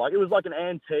reacted, and it was like an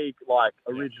antique,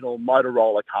 original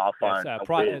Motorola car phone.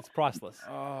 It's priceless.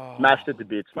 Smashed it to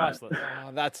bits, priceless.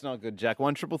 Mate. That's not good, Jack.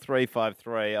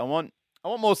 133353. I want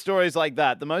more stories like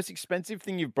that. The most expensive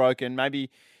thing you've broken, maybe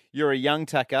you're a young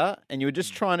tacker and you were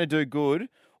just trying to do good,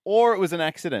 or it was an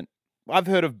accident. I've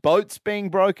heard of boats being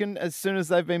broken as soon as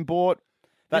they've been bought.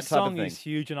 That this type song of thing. is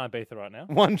huge in Ibiza right now.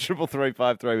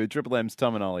 133353 with Triple M's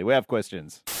Tom and Ollie. We have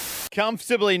questions.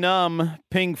 Comfortably Numb,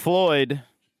 Pink Floyd.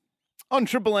 On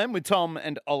Triple M with Tom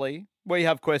and Ollie, we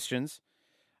have questions.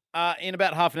 In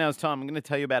about half an hour's time, I'm going to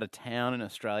tell you about a town in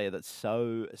Australia that's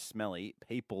so smelly,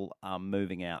 people are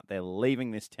moving out. They're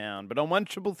leaving this town. But on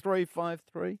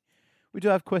 133353, we do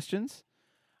have questions.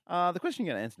 The question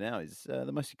you're going to answer now is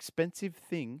the most expensive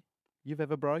thing you've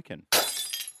ever broken.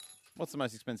 What's the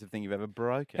most expensive thing you've ever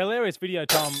broken? Hilarious video,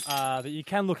 Tom, that you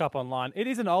can look up online. It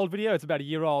is an old video. It's about a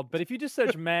year old. But if you just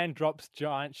search man drops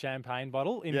giant champagne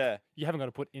bottle, you haven't got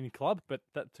to put in club, but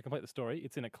to complete the story,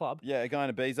 it's in a club. Yeah, a guy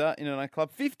in Ibiza in a nightclub.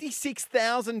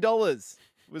 $56,000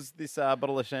 was this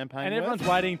bottle of champagne And everyone's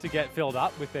waiting to get filled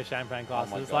up with their champagne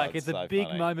glasses. Oh my God, it's so a big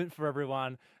funny. moment for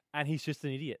everyone. And he's just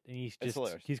an idiot. And he's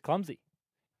clumsy.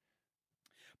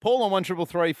 Paul on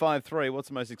 133353, what's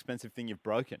the most expensive thing you've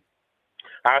broken?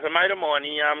 As a mate of mine,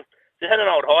 he had an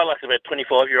old Hilux, about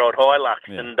 25-year-old Hilux,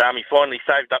 and he finally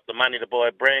saved up the money to buy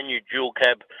a brand new dual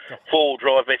cab, four-wheel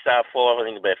drive SR5, I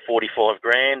think about 45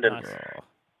 grand. And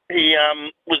he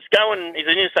was going. He's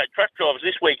an interstate truck driver.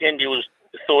 This weekend he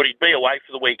thought he'd be away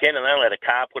for the weekend, and they only had a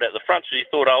car put out the front, so he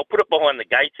thought, I'll put it behind the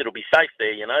gates. It'll be safe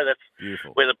there, That's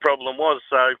beautiful. Where the problem was.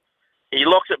 So he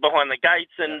locks it behind the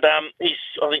gates, and I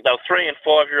think they were 3- and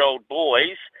 5-year-old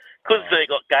boys. Because they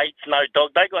got gates, no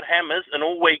dog, they got hammers, and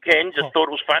all weekend just thought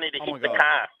it was funny to hit the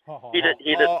car. Hit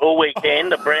it all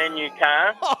weekend, a brand new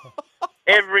car.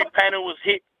 Every panel was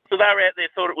hit, so they were out there,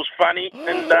 thought it was funny.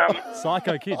 And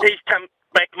Psycho kid. He's come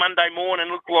back Monday morning,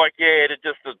 looked like, it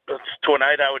just a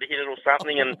tornado had hit it or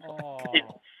something, and it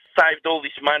saved all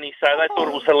this money. So they thought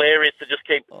it was hilarious to just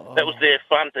keep, that was their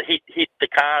fun, to hit the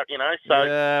car, So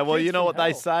yeah, well, you know what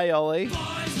they say, Ollie.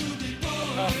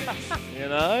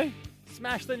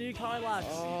 Smash the new Hilux.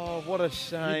 Oh, what a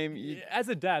shame. As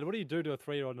a dad, what do you do to a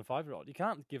 3-year-old and a 5-year-old? You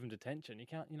can't give them detention. You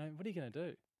can't, what are you going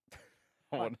to do?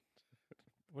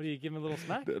 What do you give him a little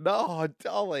smack? No,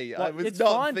 Dolly, I Like, was it's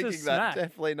not fine to thinking that. smack.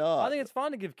 Definitely not. I think it's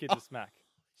fine to give kids a smack.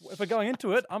 If we're going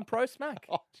into it, I'm pro smack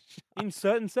in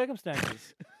certain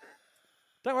circumstances.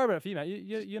 Don't worry about it for you, mate.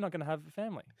 You're not going to have a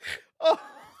family.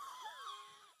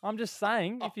 I'm just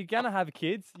saying, if you're going to have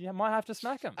kids, you might have to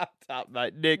smack them. Shut up,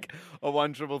 mate. Nick, a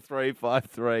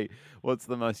 133353. What's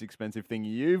the most expensive thing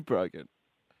you've broken?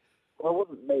 Well, it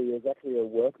wasn't me. It was actually a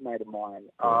workmate of mine.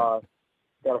 About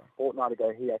a fortnight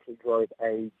ago, he actually drove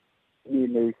a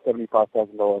new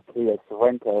 $75,000 Kia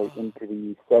Sorento into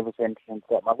the service entrance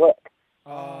at my work.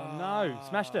 Oh, no.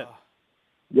 Smashed it.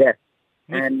 Yeah.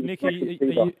 Nick, are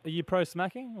you pro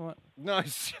smacking? Or what? No,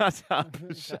 shut up.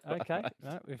 Okay.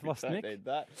 No, we've lost Don't Nick. need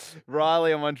that.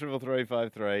 Riley on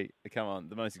 133353. Come on,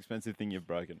 the most expensive thing you've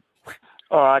broken.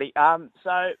 Alrighty.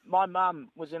 So my mum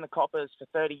was in the coppers for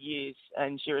 30 years,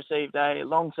 and she received a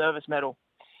long service medal.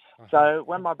 So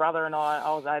when my brother and I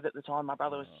was 8 at the time, my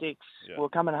brother was 6. Yeah. We were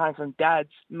coming home from Dad's.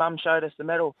 Mum showed us the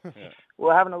medal. Yeah. We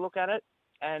were having a look at it,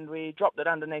 and we dropped it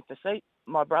underneath the seat.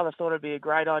 My brother thought it'd be a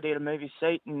great idea to move his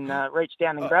seat and reach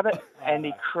down and grab it, and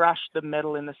he crushed the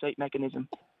metal in the seat mechanism.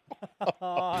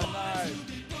 Oh,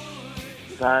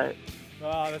 So,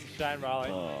 Oh, that's a shame,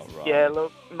 Riley. Oh, right. yeah,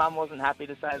 look, Mum wasn't happy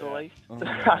to say the least.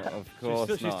 Of course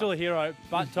She's not. still a hero.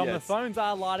 But, Tom, the Yes. phones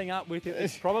are lighting up with it.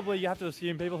 It's probably, you have to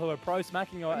assume, people who are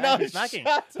pro-smacking or No, anti-smacking.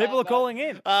 shut People up, are calling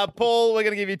in. Paul, we're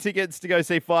going to give you tickets to go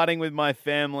see Fighting with My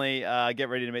Family. Get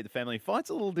ready to meet the family.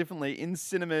 Fights a little differently in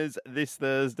cinemas this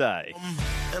Thursday.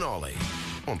 And Ollie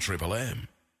on Triple M.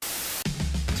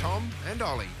 Tom and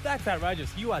Ollie That's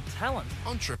outrageous. You are talent.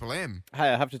 on Triple M. Hey,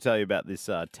 I have to tell you about this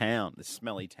town, this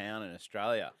smelly town in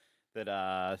Australia.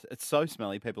 That it's so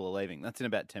smelly, people are leaving. That's in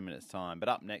about 10 minutes' time. But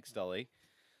up next, Ollie,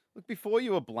 look, before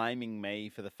you were blaming me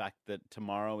for the fact that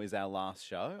tomorrow is our last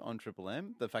show on Triple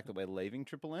M, the fact that we're leaving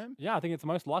Triple M. Yeah, I think it's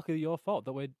most likely your fault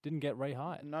that we didn't get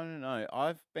rehired. No.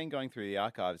 I've been going through the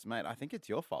archives, mate. I think it's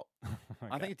your fault.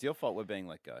 I think it's your fault we're being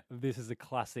let go. This is a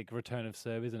classic return of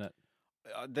serve, isn't it?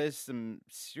 There's some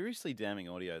seriously damning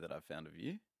audio that I've found of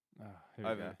you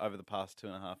over the past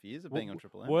 2.5 years of being on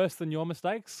Triple M. Worse than your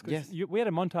mistakes? 'Cause Yes. we had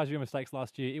a montage of your mistakes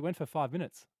last year. It went for 5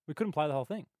 minutes. We couldn't play the whole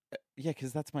thing. Yeah,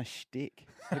 because that's my shtick.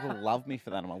 People love me for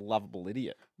that. I'm a lovable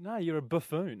idiot. No, you're a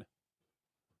buffoon.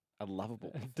 A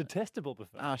lovable Detestable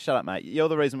buffoon. Ah, shut up, mate. You're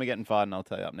the reason we're getting fired, and I'll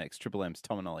tell you up next. Triple M's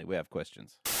Tom and Ollie. We have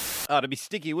questions. Oh, it'd be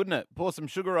sticky, wouldn't it? Pour some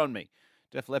sugar on me.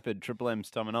 Def Leppard, Triple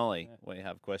M's Tom and Ollie. Yeah. We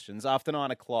have questions. After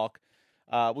 9 o'clock,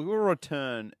 we will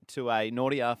return to a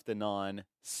Naughty After 9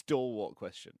 stalwart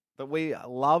question that we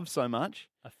love so much.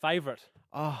 A favourite.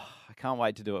 Oh, I can't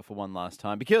wait to do it for one last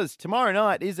time because tomorrow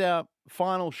night is our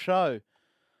final show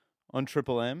on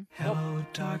Triple M. Hello,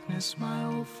 darkness, my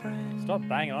old friend. Stop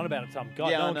banging on about it, Tom.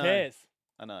 God, Yeah, no I one know. cares.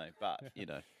 I know, but,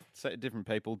 so different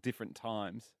people, different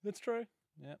times That's true.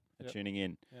 Yeah. are tuning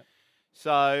in. Yep.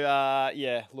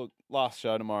 So, look, last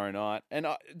show tomorrow night. And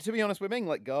to be honest, we're being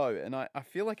let go, and I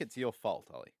feel like it's your fault,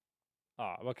 Ollie.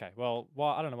 Oh, okay. Well,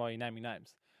 I don't know why you're naming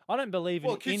names. I don't believe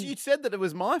Well, in... because you said that it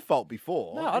was my fault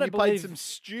before. No, and I don't you played believe- some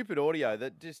stupid audio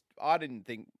that just I didn't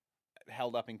think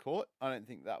held up in court. I don't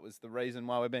think that was the reason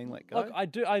why we're being let go. Look, I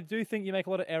do think you make a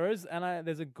lot of errors, and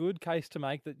there's a good case to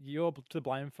make that you're to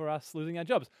blame for us losing our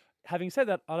jobs. Having said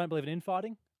that, I don't believe in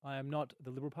infighting. I am not the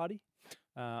Liberal Party.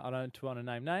 I don't want to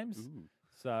name names. Ooh.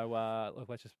 So, look,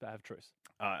 let's just have truce.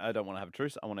 I don't want to have a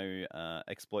truce. I want to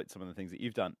exploit some of the things that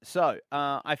you've done. So,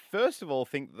 I first of all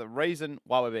think the reason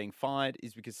why we're being fired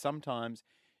is because sometimes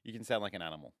you can sound like an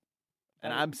animal.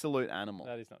 An absolute animal.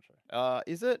 That is not true.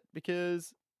 Is it?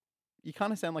 Because you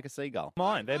kind of sound like a seagull.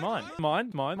 Mine. They're mine.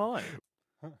 Mine.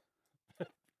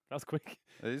 That was quick.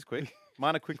 It is quick.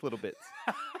 Mine are quick little bits.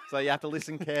 So you have to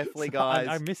listen carefully, guys.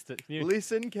 I missed it.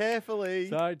 Listen carefully.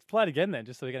 So play it again then,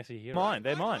 just so we can actually hear it.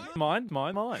 They're mine. Mine.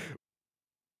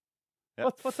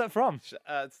 Yep. What's that from?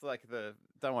 It's like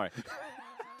don't worry.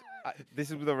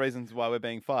 This is the reasons why we're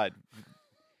being fired.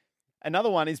 Another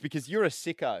one is because you're a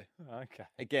sicko. Okay.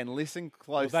 Again, listen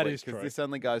closely. that is because true. this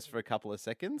only goes for a couple of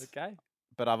seconds. Okay.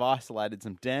 But I've isolated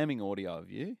some damning audio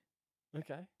of you.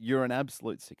 Okay. You're an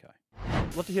absolute sicko.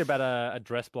 Love to hear about a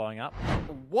dress blowing up.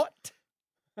 What?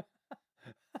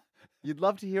 You'd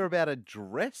love to hear about a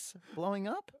dress blowing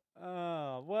up?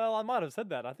 Oh, well, I might have said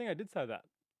that. I think I did say that.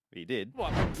 You did.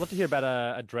 What? Love to hear about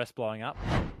a dress blowing up.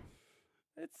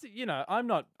 It's I'm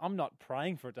not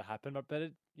praying for it to happen, but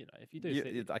it, if you do,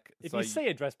 if you see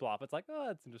a dress blow up, it's like, oh,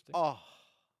 that's interesting. Oh,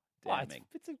 Oh, damning,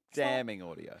 it's damning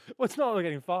audio. Well, it's not like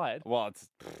getting fired. Well, it's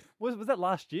Was that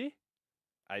last year?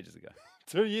 ages ago.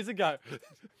 2 years ago.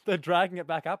 They're dragging it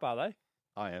back up, are they?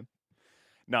 I am.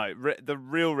 No, the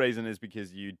real reason is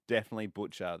because you definitely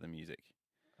butcher the music.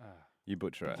 You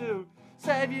butcher it. To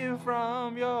save you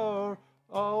from your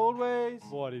old ways.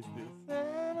 What is this?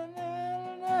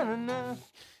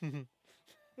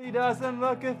 He doesn't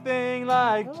look a thing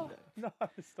like... No,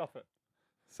 stop it.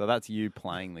 So that's you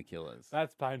playing the Killers.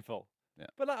 That's painful. Yeah.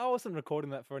 But I wasn't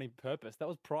recording that for any purpose. That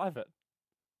was private.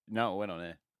 No, it went on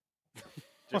air.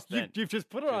 You've just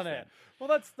put it on air. Well,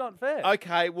 that's not fair.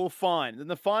 Okay, well, fine. Then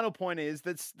the final point is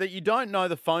that you don't know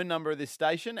the phone number of this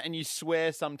station and you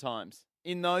swear sometimes.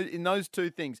 In those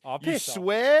two things. You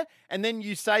swear and then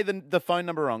you say the phone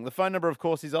number wrong. The phone number, of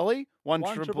course, is Ollie,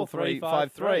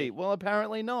 1-333-53. Well,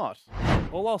 apparently not.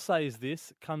 All I'll say is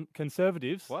this,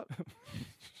 conservatives... What?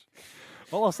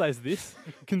 All I'll say is this,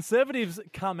 conservatives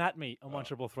come at me on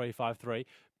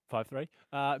 1-333-53.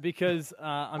 Because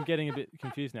I'm getting a bit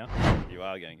confused now. You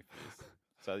are getting confused.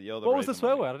 So you're the What was the reason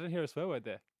swear why word? I didn't hear a swear word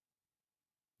there.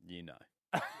 You know.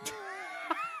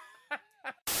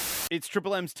 It's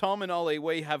Triple M's Tom and Ollie.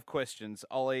 We have questions.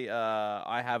 Ollie,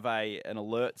 I have an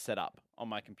alert set up on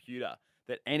my computer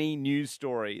that any news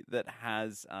story that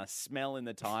has smell in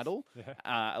the title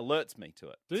alerts me to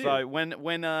it. Do you? So when the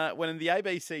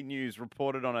ABC News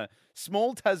reported on a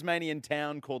small Tasmanian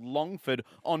town called Longford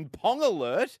on Pong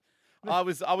Alert, I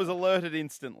was alerted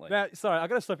instantly. Now, sorry, I've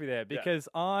got to stop you there because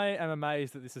I am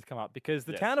amazed that this has come up because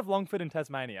the town of Longford in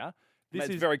Tasmania... This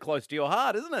is very close to your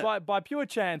heart, isn't it? By pure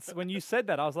chance, when you said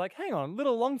that, I was like, hang on,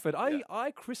 little Longford. Family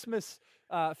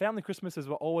Christmases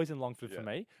were always in Longford for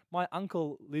me. My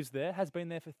uncle lives there, has been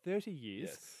there for 30 years.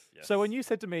 Yes. So when you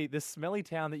said to me, the smelly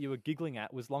town that you were giggling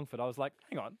at was Longford, I was like,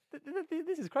 hang on,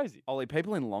 this is crazy. Ollie,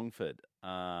 people in Longford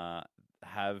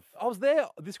have... I was there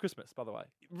this Christmas, by the way.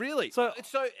 Really? So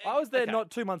I was there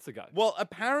not 2 months ago. Well,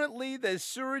 apparently there's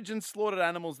sewage and slaughtered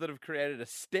animals that have created a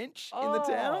stench in the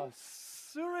town.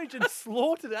 Sewage and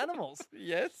slaughtered animals.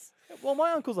 Yes. Well,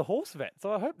 my uncle's a horse vet,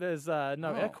 so I hope there's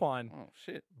no equine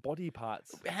body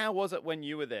parts. How was it when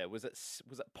you were there? Was it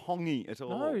pongy at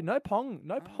all? No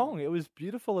pong. It was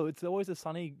beautiful. It's always a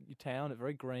sunny town,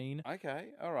 very green.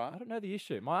 Okay, all right. I don't know the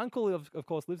issue. My uncle, of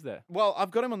course, lives there. Well,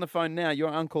 I've got him on the phone now. Your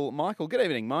uncle, Michael. Good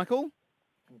evening, Michael.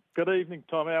 Good evening,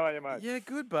 Tom. How are you, mate? Yeah,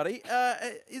 good, buddy.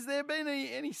 Is there been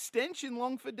any stench in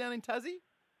Longford down in Tassie?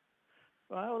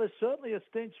 Well, there's certainly a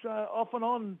stench off and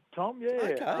on, Tom. Yeah.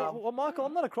 Okay. Well, Michael,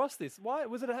 I'm not across this. Why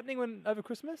was it happening over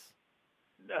Christmas?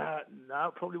 No,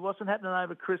 it probably wasn't happening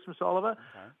over Christmas, Oliver.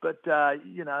 Okay. But I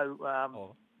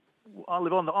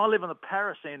live on the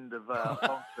Paris end of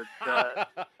Longford,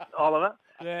 Oliver.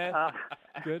 Yeah.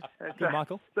 Good,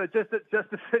 Michael. So just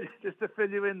to fill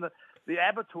you in, the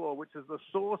abattoir, which is the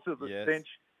source of the stench,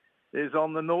 is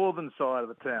on the northern side of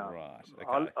the town. Right.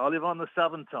 Okay. I live on the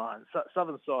southern side. So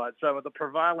with the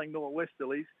prevailing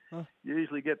northwesterlies, you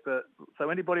usually get so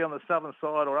anybody on the southern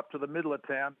side or up to the middle of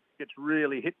town gets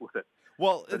really hit with it.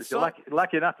 Well, if you're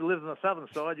lucky enough to live on the southern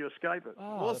side, you escape it.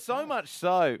 Oh, well, so much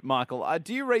so, Michael.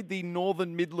 Do you read the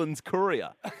Northern Midlands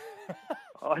Courier?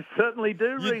 I certainly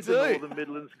do read the Northern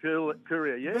Midlands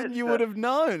Courier, yes. Then you would have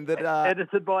known that...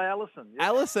 edited by Alison. Yes.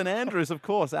 Alison Andrews, of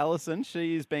course. Alison,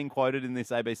 she is being quoted in this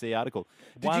ABC article.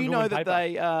 Did you know that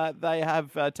they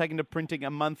have taken to printing a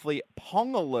monthly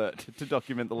Pong Alert to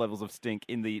document the levels of stink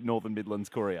in the Northern Midlands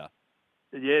Courier?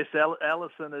 Yes,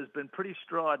 Alison has been pretty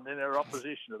strident in her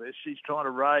opposition to this. She's trying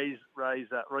to raise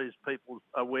people's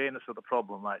awareness of the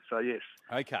problem, mate. So yes,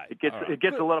 okay, it gets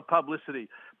a lot of publicity.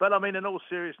 But I mean, in all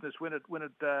seriousness, when it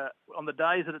on the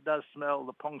days that it does smell,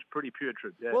 the pong's pretty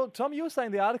putrid. Yeah. Well, Tom, you were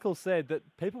saying the article said that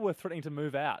people were threatening to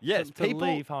move out. Yes, to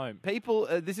leave home. People.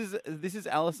 This is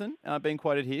Alison being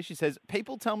quoted here. She says,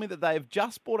 "People tell me that they have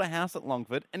just bought a house at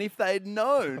Longford, and if they had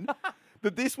known."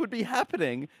 that this would be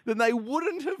happening, then they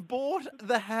wouldn't have bought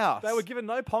the house. They were given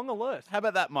no Pong alert. How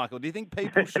about that, Michael? Do you think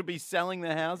people should be selling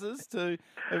their houses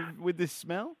with this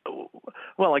smell?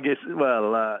 Well, I guess.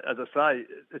 Well, as I say,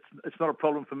 it's not a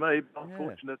problem for me. I'm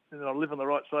fortunate that I live on the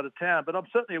right side of town. But I'm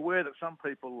certainly aware that some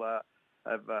people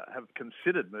have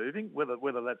considered moving.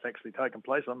 Whether that's actually taken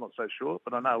place, I'm not so sure.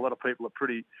 But I know a lot of people are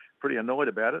pretty annoyed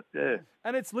about it. Yeah.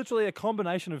 And it's literally a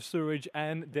combination of sewage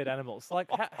and dead animals. Like,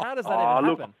 how does that even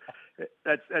happen?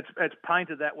 It's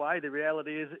painted that way. The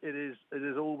reality is, it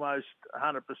is almost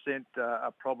 100%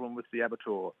 a problem with the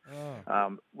abattoir.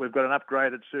 Oh. We've got an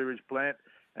upgraded sewage plant,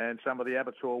 and some of the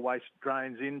abattoir waste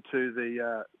drains into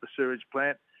the sewage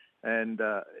plant, and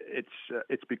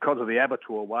it's because of the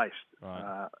abattoir waste.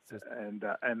 Right. And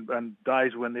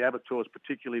days when the abattoir is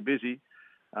particularly busy,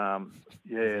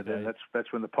 then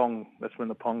that's when the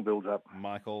pong builds up.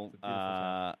 Michael,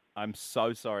 I'm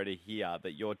so sorry to hear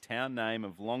that your town name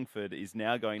of Longford is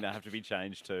now going to have to be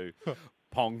changed to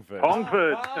Pongford.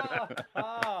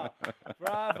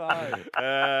 Bravo.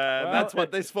 That's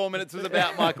what this 4 minutes was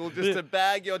about, Michael, just to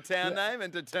bag your town name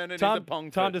and to turn it into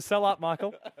Pongford. Time to sell up,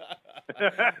 Michael.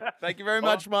 Thank you very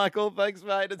much, Michael. Thanks,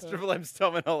 mate. It's Triple M's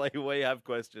Tom and Ollie. We have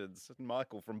questions.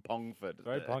 Michael from Pongford.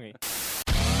 Very pongy.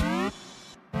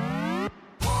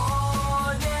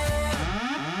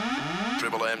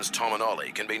 Triple M's Tom and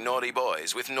Ollie can be naughty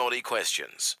boys with naughty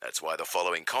questions. That's why the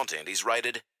following content is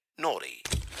rated naughty.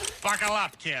 Buckle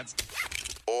up, kids.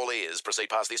 All ears. Proceed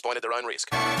past this point at their own risk.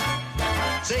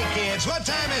 Say, kids, what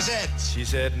time is it? She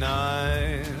said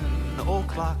 9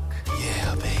 o'clock.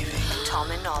 Yeah, baby.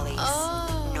 Tom and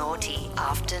Ollie's Naughty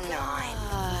After 9.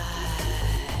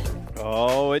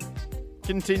 Oh, it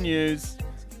continues.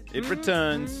 It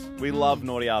returns. We love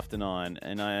Naughty After 9,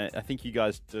 and I think you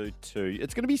guys do too.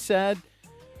 It's going to be sad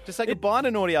to say goodbye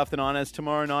to Naughty After 9 as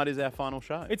tomorrow night is our final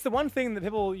show. It's the one thing that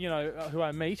people, who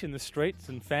I meet in the streets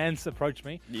and fans approach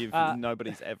me.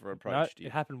 Nobody's ever approached you.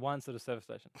 It happened once at a service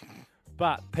station.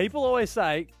 But people always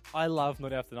say, I love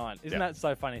Naughty After 9. Isn't that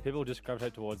so funny? People just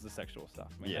gravitate towards the sexual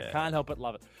stuff. I mean, I can't help but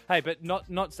love it. Hey, but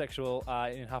not sexual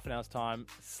in half an hour's time.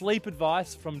 Sleep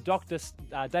advice from Dr.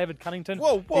 David Cunnington.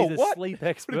 Whoa, He's a what? sleep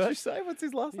expert. What did you say? What's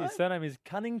his last name? His surname is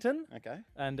Cunnington. Okay.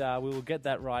 And we will get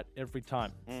that right every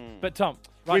time. Mm. But Tom,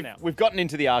 We've gotten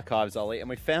into the archives, Ollie, and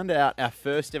we found out our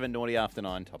first ever Naughty After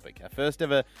 9 topic. Our first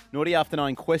ever Naughty After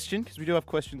 9 question, because we do have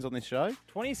questions on this show.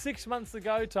 26 months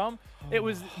ago, Tom. It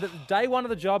was the day one of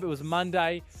the job. It was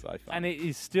Monday. So fun. And it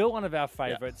is still one of our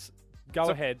favourites. Go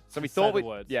ahead. So we say thought the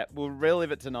words. we'll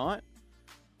relive it tonight.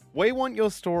 We want your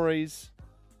stories,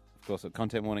 of course, at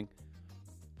content warning,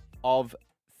 of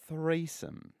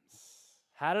threesomes.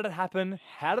 How did it happen?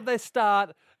 How did they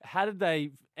start? How did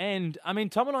they end? I mean,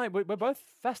 Tom and I, we're both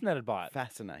fascinated by it.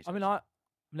 Fascinating. I mean, I've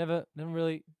never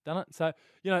really done it. So,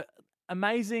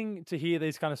 amazing to hear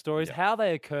these kind of stories, how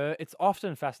they occur. It's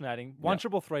often fascinating.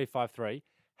 1-333-353.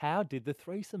 How did the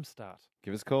threesome start?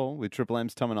 Give us a call with Triple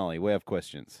M's Tom and Ollie. We have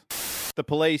questions. The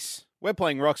Police. We're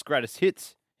playing Rock's Greatest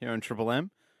Hits here on Triple M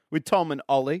with Tom and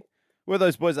Ollie. We're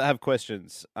those boys that have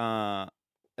questions.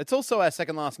 It's also our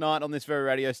second last night on this very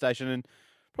radio station, and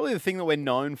probably the thing that we're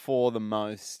known for the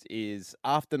most is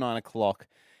after 9 o'clock,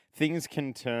 things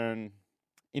can turn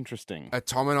interesting. A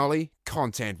Tom and Ollie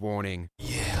content warning.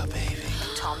 Yeah, baby.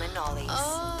 Tom and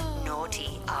Ollie's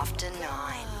Naughty After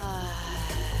 9.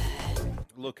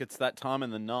 Look, it's that time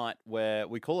in the night where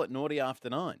we call it Naughty After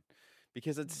 9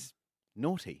 because it's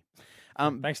naughty.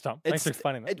 Thanks, Tom. Thanks for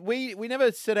explaining that. We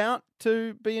never set out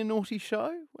to be a naughty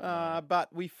show, but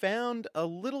we found a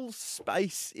little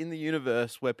space in the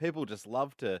universe where people just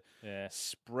love to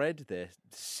spread their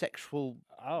sexual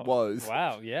woes.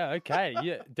 Wow. Yeah. Okay.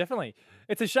 Yeah. Definitely.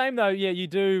 It's a shame though. Yeah. You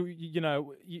do.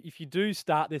 If you do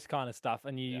start this kind of stuff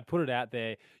and you put it out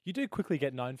there, you do quickly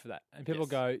get known for that, and people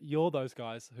go, "You're those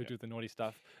guys who do the naughty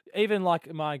stuff." Even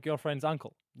like my girlfriend's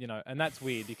uncle. And that's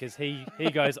weird because he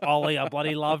goes, Ollie, I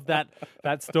bloody loved that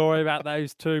story about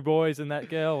those two boys and that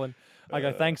girl. And I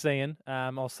go, thanks, Ian.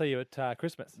 I'll see you at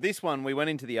Christmas. This one, we went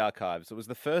into the archives. It was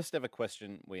the first ever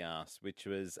question we asked, which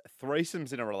was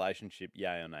threesomes in a relationship,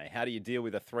 yay or nay? How do you deal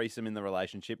with a threesome in the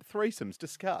relationship? Threesomes,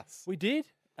 discuss. We did.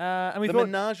 And we the thought,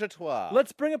 menage a trois.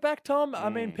 Let's bring it back, Tom. I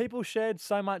mean, people shared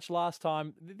so much last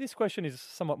time. This question is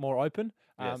somewhat more open.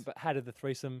 But how did the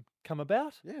threesome come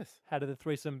about? Yes. How did the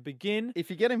threesome begin?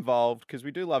 If you get involved, because we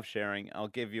do love sharing, I'll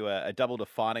give you a double to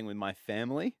Fighting with My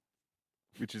Family,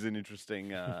 which is an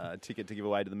interesting ticket to give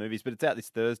away to the movies. But it's out this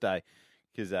Thursday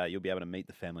because you'll be able to meet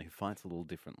the family who fights a little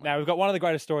differently. Now, we've got one of the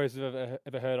greatest stories we've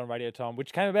ever heard on Radio Tom,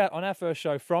 which came about on our first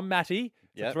show from Matty.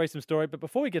 It's a threesome story. But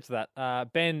before we get to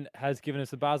that, Ben has given us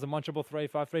the bars on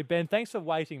 1-333-353. Ben, thanks for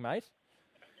waiting, mate.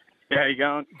 How you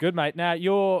going? Good, mate. Now,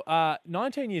 you're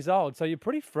 19 years old, so you're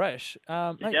pretty fresh.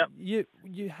 Mate, you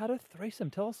had a threesome.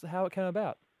 Tell us how it came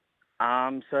about.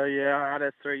 I had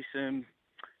a threesome.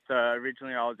 So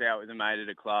originally I was out with a mate at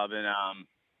a club, and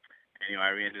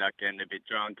anyway, we ended up getting a bit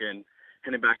drunk and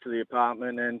heading back to the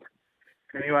apartment. And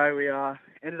anyway, we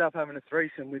ended up having a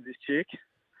threesome with this chick,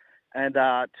 and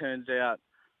it turns out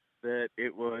that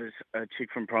it was a chick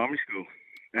from primary school.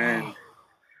 And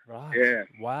right. Yeah.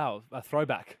 Wow, a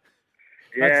throwback.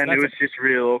 Yeah, and it was just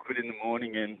real awkward in the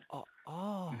morning, and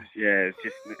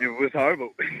it was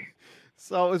horrible.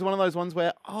 So it was one of those ones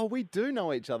where, we do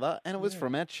know each other, and it was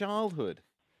from our childhood.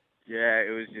 Yeah,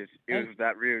 it was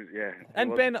that real,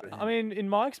 And Ben, I mean, in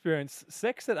my experience,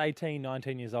 sex at 18,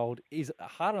 19 years old is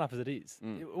hard enough as it is.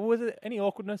 Was there any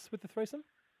awkwardness with the threesome?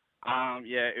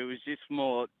 Yeah, it was just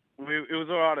more. It was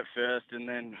all right at first, and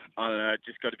then I don't know, it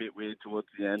just got a bit weird towards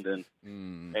the end, and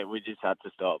we just had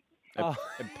to stop. It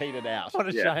petered out. What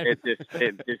a Yeah, shame. it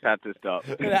just had to stop.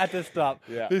 It had to stop.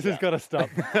 Yeah, This has yeah. got to stop.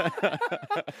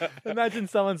 Imagine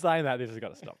someone saying that. This has got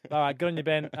to stop. All right, good on you,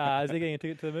 Ben. Is he getting a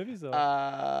ticket to the movies?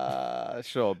 Or?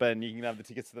 Sure, Ben, you can have the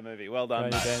tickets to the movie. Well done,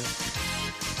 Good on you, mate. Ben.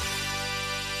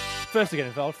 First to get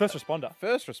involved. First responder.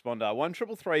 First responder,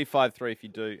 1333 if you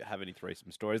do have any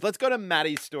threesome stories. Let's go to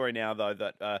Maddie's story now, though,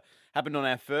 that happened on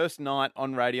our first night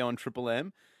on radio on Triple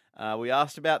M. We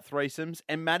asked about threesomes,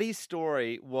 and Maddie's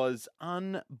story was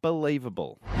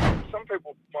unbelievable. Some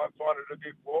people might find it a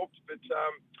bit warped, but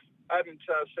I hadn't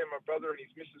seen my brother and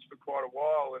his missus for quite a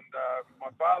while, and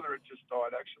my father had just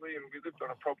died, actually, and we lived on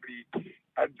a property,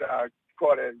 had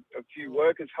quite a few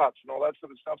workers' huts and all that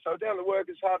sort of stuff. So down the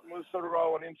workers' hut and was sort of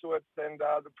rolling into it, and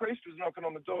the priest was knocking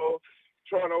on the door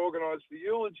trying to organise the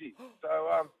eulogy. So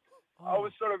I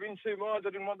was sort of in two minds.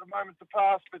 I didn't want the moment to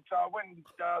pass, but I went and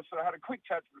sort of had a quick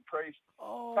chat to the priest,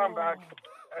 come back,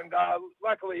 and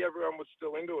luckily everyone was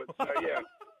still into it. So, yeah.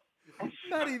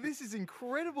 Maddie, this is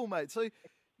incredible, mate. So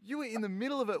you were in the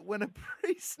middle of it when a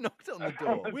priest knocked on the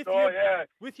door. With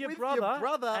With your your brother,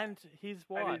 brother. and his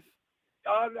wife.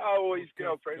 His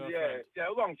girlfriend, yeah,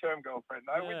 long-term girlfriend.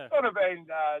 Though. Yeah. We've sort of been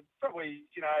probably,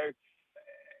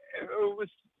 it was,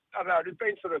 I don't know, it had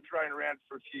been sort of thrown around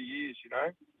for a few years,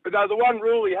 But the one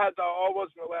rule he had, though, I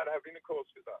wasn't allowed to have intercourse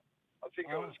with her. I think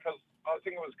it was because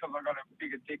I got a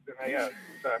bigger dick than he had.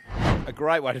 So. A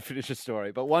great way to finish a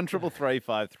story. But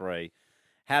 133353,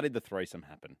 how did the threesome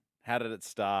happen? How did it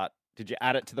start? Did you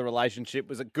add it to the relationship?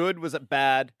 Was it good? Was it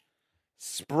bad?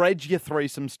 Spread your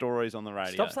threesome stories on the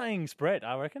radio. Stop saying spread,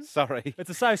 I reckon. Sorry. It's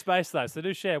a safe space, though, so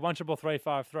do share.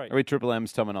 133353. Are we Triple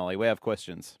M's Tom and Ollie? We have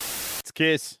questions. It's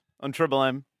Kiss on Triple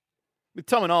M with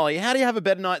Tom and Ollie. How do you have a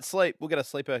better night's sleep? We'll get a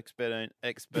sleep expert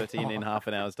in half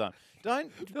an hour's time. There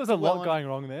was a lot going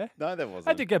wrong there. No, there wasn't.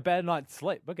 How to get a bad night's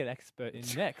sleep? We'll get an expert in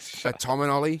next. A Tom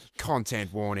and Ollie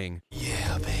content warning.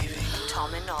 Yeah, baby.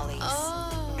 Tom and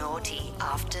Ollie's Naughty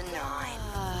After 9.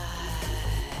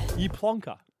 You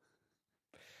plonker.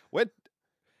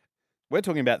 We're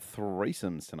talking about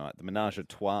threesomes tonight. The menage a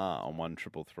trois on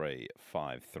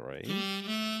 133353.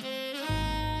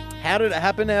 How did it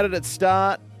happen? How did it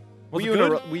start? Were you in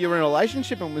a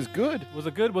relationship and was good? Was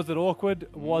it good? Was it awkward?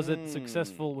 Was it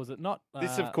successful? Was it not?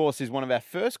 This, of course, is one of our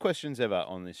first questions ever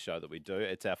on this show that we do.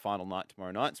 It's our final night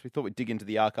tomorrow night, so we thought we'd dig into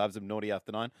the archives of Naughty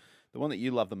After 9, the one that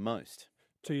you love the most.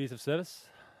 2 years of service.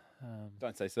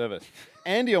 Don't say service.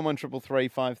 Andy on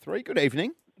 133353. Good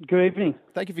evening. Good evening.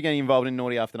 Thank you for getting involved in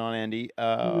Naughty After 9, Andy.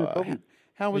 No problem.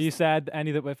 How was? Are you sad,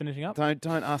 Andy, that we're finishing up? Don't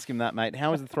ask him that, mate.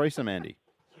 How was the threesome, Andy?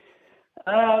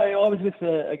 I was with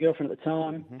a girlfriend at the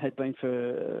time, had been for,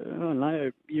 I don't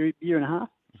know, a year and a half.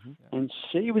 And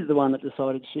she was the one that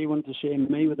decided she wanted to share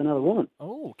me with another woman.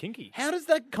 Oh, kinky. How does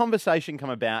that conversation come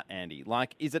about, Andy?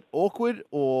 Like, is it awkward,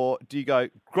 or do you go,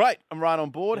 great, I'm right on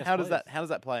board? Yes, how does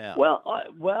that play out?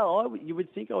 Well, you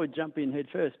would think I would jump in head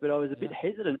first, but I was a bit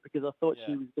hesitant because I thought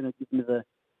she was going to give me the,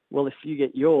 well, if you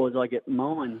get yours, I get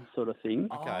mine sort of thing.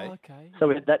 Okay. So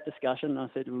we had that discussion, and I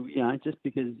said, well, just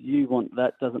because you want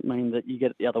that doesn't mean that you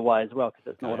get it the other way as well, because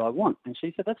that's not what I want. And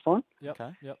she said, that's fine. Yep.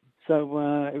 Okay. Yep. So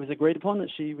it was agreed upon that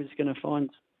she was going to find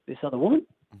this other woman.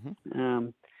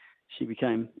 She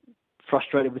became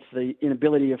frustrated with the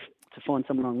inability to find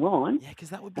someone online. Yeah,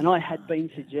 because that would be. And I had been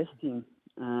suggesting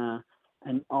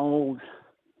an old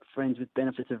friends with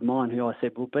benefits of mine who I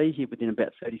said will be here within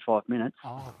about 35 minutes.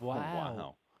 Oh,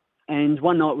 wow. And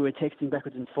one night we were texting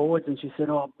backwards and forwards, and she said,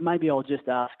 oh, maybe I'll just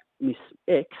ask Miss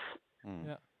X.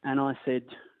 And I said,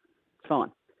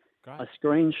 fine. Great. I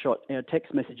screenshot our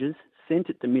text messages, sent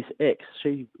it to Miss X.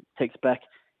 She texts back,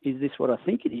 is this what I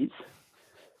think it is?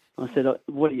 I said,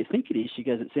 what do you think it is? She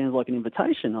goes, it sounds like an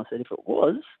invitation. I said, if it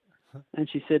was. And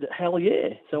she said, hell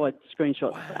yeah. So I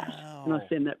screenshot that, and I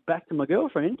sent that back to my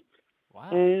girlfriend. Wow.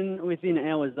 And within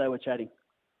hours they were chatting.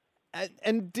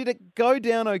 And did it go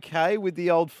down okay with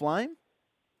the old flame?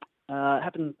 It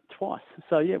happened twice.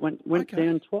 So, yeah, it went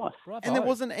down twice. And there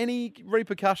wasn't any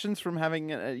repercussions from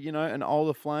having, an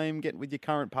older flame get with your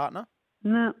current partner?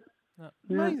 No.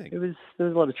 Amazing. There was a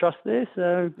lot of trust there,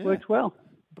 so it worked well.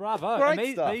 Bravo. Great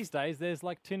and stuff. These days, there's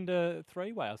like Tinder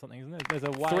three-way or something, isn't there? There's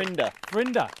a way.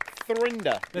 Thrinder.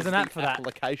 There's is an app the for that.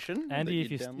 application. Andy, that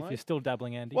if you you're download. still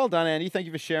dabbling, Andy. Well done, Andy. Thank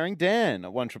you for sharing. Dan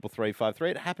at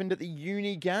 133353. It happened at the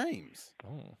Uni Games.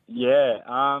 Yeah,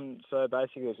 so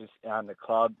basically it was just out in the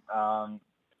club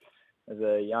as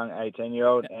a young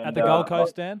 18-year-old. At the Gold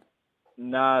Coast, Dan?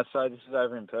 No, so this is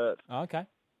over in Perth. Oh, okay.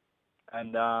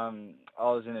 And I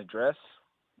was in a dress,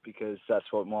 because that's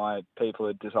what my people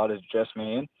had decided to dress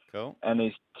me in. Cool. And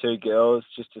these two girls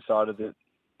just decided that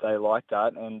they liked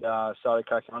that and started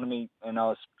cracking on to me, and I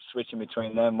was switching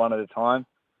between them one at a time,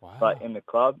 like in the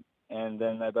club, and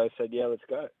then they both said, yeah, let's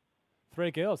go.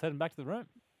 3 girls heading back to the room.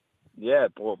 Yeah,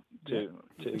 well, two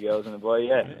girls and a boy,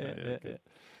 yeah. Yeah.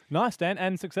 Nice, Dan.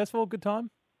 And successful? Good time?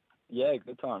 Yeah,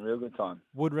 good time, real good time.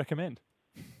 Would recommend.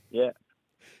 Yeah.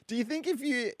 Do you think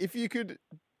if you could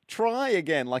try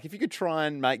again, like if you could try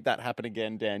and make that happen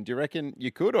again, Dan, do you reckon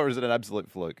you could, or is it an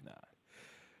absolute fluke? No.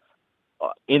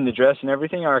 In the dress and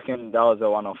everything, I reckon that was a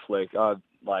one-off fluke.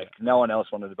 No one else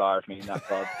wanted to bar with me in that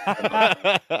club.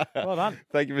 Well done.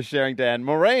 Thank you for sharing, Dan.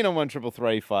 Maureen on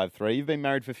 133353. You've been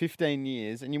married for 15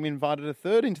 years and you invited a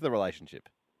third into the relationship.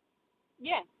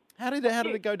 Yeah. How did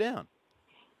it go down?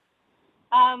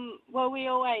 Well, we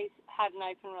always had an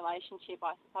open relationship,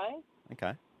 I suppose.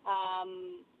 Okay.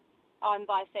 I'm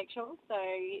bisexual, so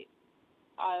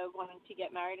I wanted to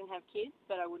get married and have kids,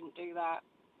 but I wouldn't do that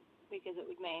because it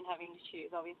would mean having to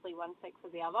choose, obviously, one sex or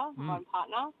the other, one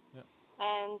partner. Yep.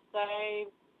 And so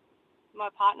my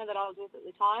partner that I was with at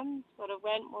the time sort of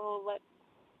went, well,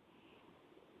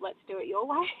 let's do it your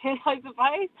way, I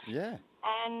suppose. Yeah.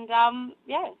 And,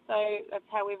 so that's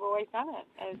how we've always done it.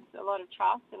 There's a lot of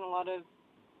trust and a lot of,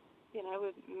 we've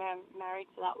married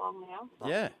for that long now. So.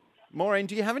 Yeah. Maureen,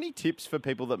 do you have any tips for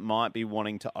people that might be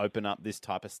wanting to open up this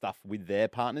type of stuff with their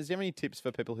partners? Do you have any tips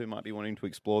for people who might be wanting to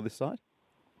explore this side?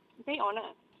 Be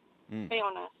honest. Be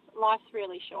honest. Life's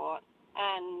really short.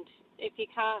 And if you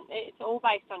can't, it's all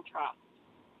based on trust.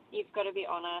 You've got to be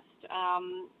honest. I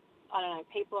don't know,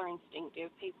 people are instinctive.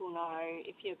 People know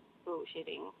if you're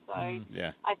bullshitting. So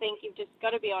I think you've just got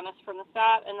to be honest from the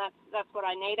start, and that's what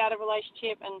I need out of a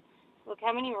relationship. And look,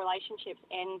 how many relationships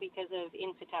end because of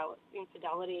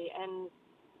infidelity? And,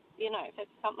 if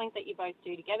it's something that you both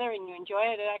do together and you enjoy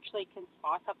it, it actually can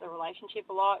spice up the relationship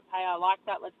a lot. Hey, I like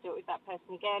that. Let's do it with that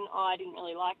person again. Oh, I didn't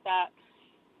really like that.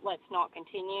 Let's not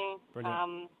continue.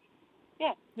 Brilliant.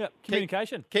 Yeah.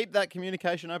 Communication. Keep that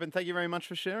communication open. Thank you very much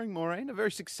for sharing, Maureen. A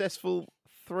very successful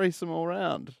threesome all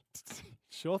round.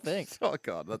 Sure thing. Oh,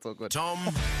 God, that's all good. Tom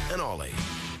and Ollie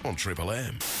on Triple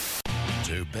M.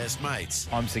 2 best mates.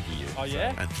 I'm sick of you. Oh,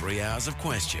 yeah? And 3 hours of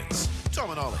questions.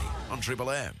 Tom and Ollie on Triple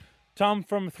M. Tom,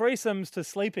 from threesomes to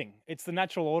sleeping, it's the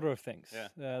natural order of things.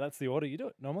 Yeah. That's the order you do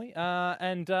it normally.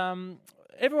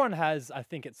 Everyone has, I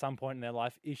think, at some point in their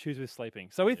life, issues with sleeping.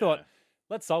 So we thought,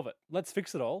 let's solve it. Let's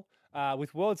fix it all.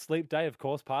 With World Sleep Day, of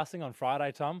course, passing on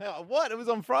Friday, Tom. What? It was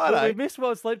on Friday? We missed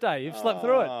World Sleep Day. You've slept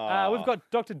through it. We've got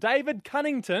Dr. David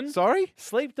Cunnington. Sorry?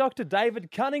 Sleep Dr.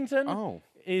 David Cunnington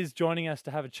is joining us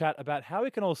to have a chat about how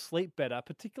we can all sleep better,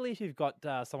 particularly if you've got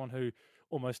someone who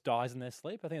almost dies in their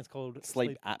sleep. I think it's called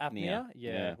sleep apnea.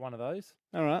 Yeah, one of those.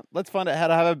 All right. Let's find out how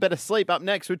to have a better sleep up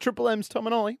next with Triple M's Tom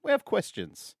and Ollie. We have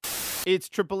questions. It's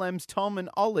Triple M's Tom and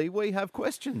Ollie. We have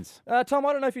questions. Tom,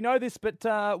 I don't know if you know this, but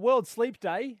World Sleep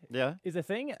Day is a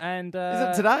thing. And is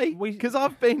it today? Because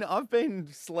I've been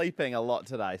sleeping a lot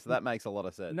today, so that makes a lot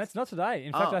of sense. And that's not today.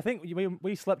 In fact, I think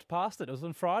we slept past it. It was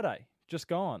on Friday, just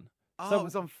gone. So it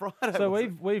was on Friday. So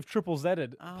we've triple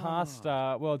Z'd past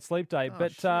World Sleep Day,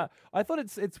 but I thought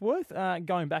it's worth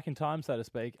going back in time, so to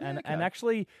speak, and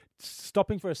actually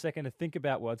stopping for a second to think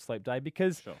about World Sleep Day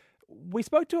because we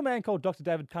spoke to a man called Dr.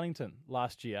 David Cunnington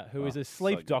last year, who is a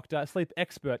sleep doctor, a sleep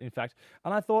expert, in fact.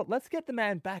 And I thought, let's get the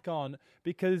man back on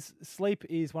because sleep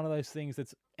is one of those things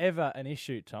that's ever an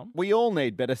issue, Tom. We all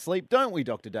need better sleep, don't we,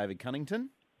 Dr. David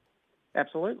Cunnington?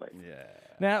 Absolutely. Yeah.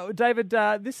 Now, David,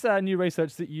 this new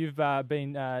research that you've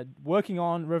been working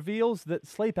on reveals that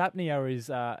sleep apnea is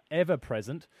ever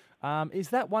present. Is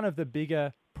that one of the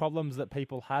bigger problems that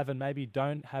people have and maybe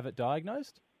don't have it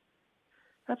diagnosed?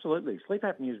 Absolutely. Sleep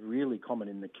apnea is really common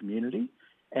in the community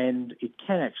and it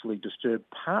can actually disturb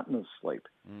partners' sleep.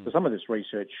 So some of this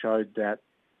research showed that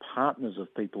partners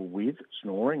of people with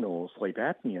snoring or sleep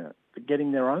apnea are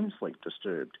getting their own sleep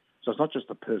disturbed. So it's not just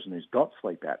the person who's got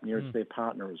sleep apnea, it's their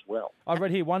partner as well. I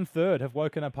read here 1/3 have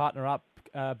woken a partner up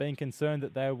being concerned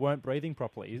that they weren't breathing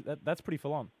properly. That's pretty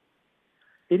full on.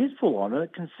 It is full on and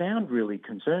it can sound really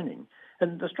concerning.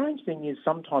 And the strange thing is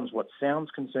sometimes what sounds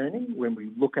concerning when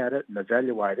we look at it and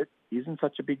evaluate it isn't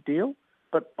such a big deal.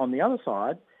 But on the other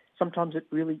side, sometimes it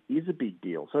really is a big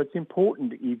deal. So it's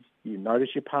important if you notice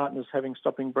your partner's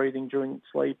stopping breathing during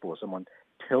sleep or someone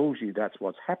tells you that's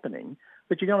what's happening,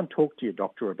 that you go and talk to your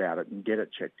doctor about it and get it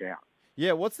checked out.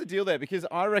 Yeah, what's the deal there? Because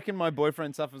I reckon my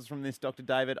boyfriend suffers from this, Dr.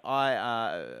 David.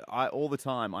 I all the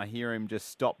time I hear him just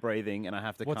stop breathing, and I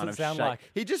have to What's kind it of sound shake. like?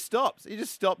 He just stops. He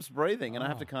just stops breathing, and I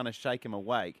have to kind of shake him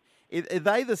awake. Are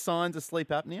they the signs of sleep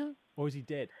apnea? Or is he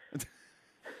dead?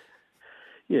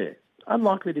 Yeah.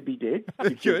 Unlikely to be dead.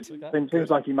 Good. Seems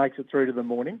like he makes it through to the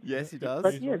morning. Yes, he does.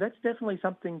 But yeah, that's definitely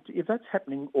something. If that's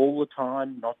happening all the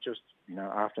time, not just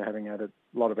after having had a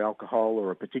lot of alcohol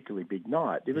or a particularly big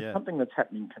night, if it's something that's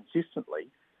happening consistently,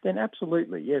 then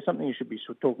absolutely, something you should be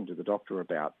talking to the doctor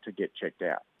about to get checked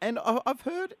out. And I've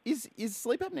heard is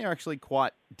sleep apnea actually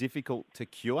quite difficult to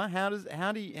cure? How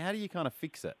do you kind of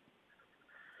fix it?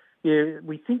 Yeah,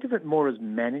 we think of it more as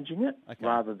managing it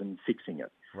rather than fixing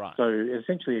it. Right. So it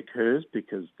essentially occurs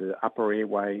because the upper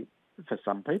airway for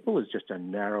some people is just a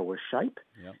narrower shape.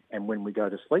 Yep. And when we go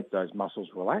to sleep, those muscles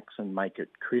relax and make it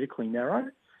critically narrow.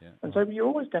 Yeah. And so you're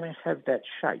always going to have that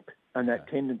shape and that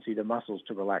tendency to muscles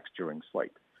to relax during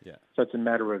sleep. Yeah. So it's a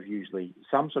matter of usually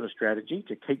some sort of strategy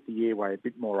to keep the airway a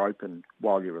bit more open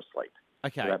while you're asleep.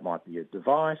 Okay. So that might be a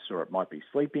device or it might be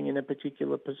sleeping in a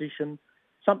particular position.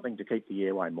 Something to keep the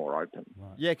airway more open.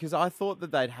 Right. Yeah, because I thought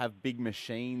that they'd have big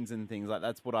machines and things like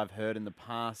that's what I've heard in the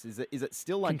past. Is it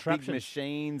still like big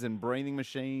machines and breathing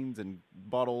machines and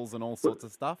bottles and all sorts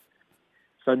of stuff?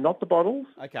 So not the bottles.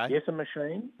 Okay. Yes, a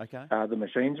machine. Okay. The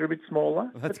machines are a bit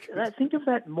smaller. That's but good. Think of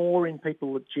that more in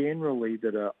people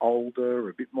that are older,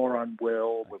 a bit more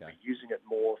unwell, where we're using it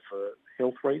more for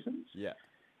health reasons. Yeah.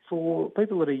 For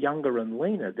people that are younger and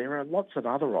leaner, there are lots of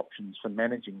other options for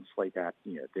managing sleep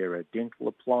apnea. There are dental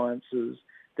appliances.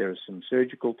 There are some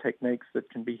surgical techniques that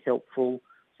can be helpful.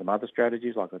 Some other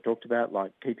strategies, like I talked about,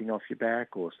 like keeping off your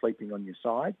back or sleeping on your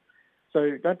side.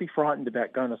 So don't be frightened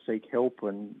about going to seek help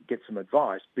and get some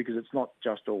advice because it's not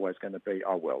just always going to be,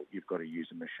 you've got to use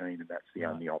a machine and that's the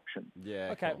only option.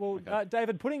 Yeah. Okay, cool.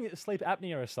 David, putting sleep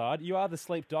apnea aside, you are the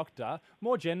sleep doctor.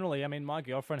 More generally, I mean, my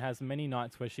girlfriend has many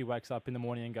nights where she wakes up in the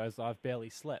morning and goes, I've barely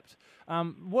slept.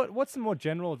 What's some more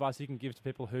general advice you can give to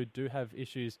people who do have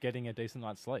issues getting a decent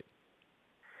night's sleep?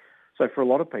 So for a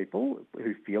lot of people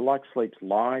who feel like sleep's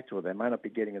light or they may not be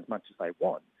getting as much as they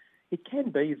want, it can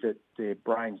be that their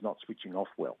brain's not switching off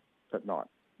well at night.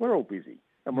 We're all busy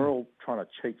and we're all trying to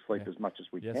cheat sleep as much as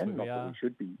we can. Not that we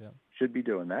should be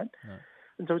doing that. No.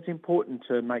 And so it's important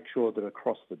to make sure that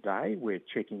across the day we're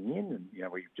checking in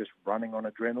and we're just running on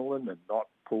adrenaline and not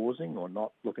pausing or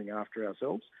not looking after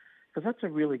ourselves. Because that's a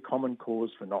really common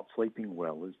cause for not sleeping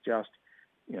well is just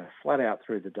flat out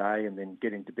through the day and then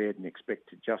get into bed and expect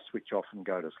to just switch off and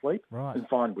go to sleep and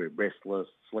find we're restless,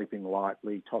 sleeping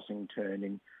lightly, tossing,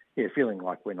 turning, feeling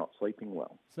like we're not sleeping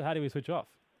well. So how do we switch off?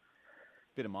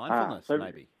 Bit of mindfulness,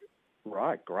 maybe.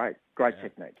 Right, great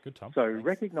technique. Good, Tom. So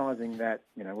recognising that,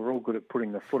 we're all good at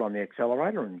putting the foot on the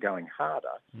accelerator and going harder,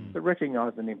 but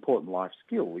recognising an important life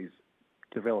skill is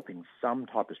developing some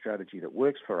type of strategy that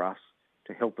works for us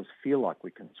to help us feel like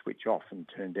we can switch off and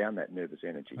turn down that nervous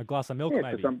energy. A glass of milk,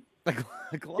 maybe.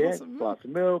 A glass of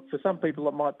milk. For some people,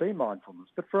 it might be mindfulness,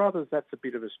 but for others, that's a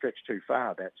bit of a stretch too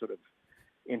far. That sort of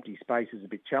empty space is a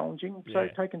bit challenging. So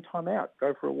taking time out,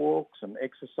 go for a walk, some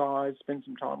exercise, spend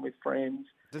some time with friends.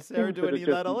 Does Sarah do any of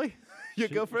that, Ollie? Your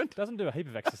girlfriend? Doesn't do a heap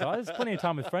of exercise. Plenty of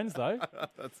time with friends, though.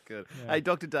 That's good. Yeah. Hey,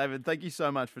 Dr. David, thank you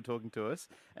so much for talking to us.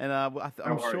 And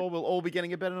I'm sure we'll all be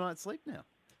getting a better night's sleep now.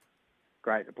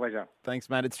 Great, a pleasure.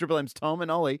 Thanks, mate. It's Triple M's Tom and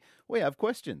Ollie. We have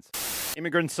questions.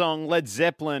 Immigrant song, Led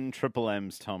Zeppelin, Triple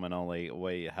M's Tom and Ollie.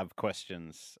 We have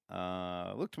questions.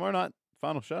 Look, tomorrow night,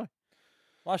 final show.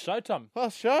 Last show, Tom.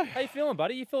 Last show. How you feeling,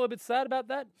 buddy? You feel a bit sad about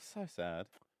that? So sad.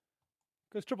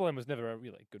 Because Triple M was never a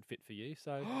really good fit for you,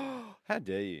 so... How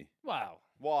dare you? Wow.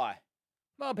 Why?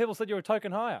 Well, people said you were a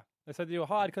token hire. They said you were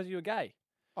hired because you were gay.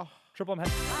 Triple M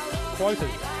had quotas.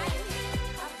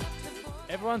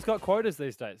 Everyone's got quotas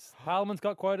these days. Parliament's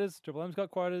got quotas. Triple M's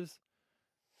got quotas.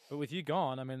 But with you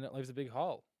gone, I mean, it leaves a big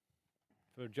hole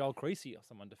for Joel Creasy or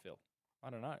someone to fill. I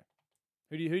don't know.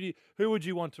 Who would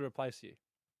you want to replace you?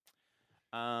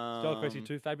 Joel Creasy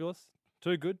too fabulous?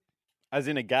 Too good? As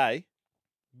in a gay?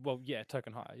 Well, yeah,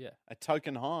 token hire, yeah. A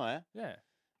token hire? Yeah.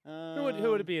 Who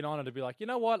would it be an honour to be like, you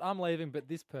know what, I'm leaving, but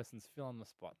this person's filling the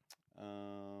spot?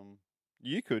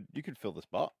 You could fill the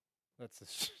spot. That's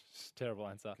a terrible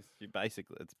answer.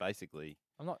 It's basically.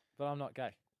 I'm not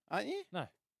gay. Aren't you? No.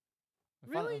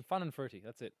 Really? I'm fun and fruity.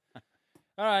 That's it.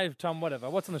 All right, Tom. Whatever.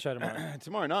 What's on the show tomorrow?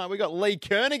 Tomorrow night we got Lee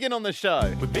Kernigan on the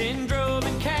show. We've been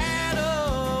droving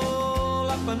cattle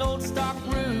up an old stock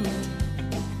route.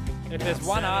 If there's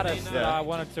one artist that I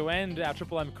wanted to end our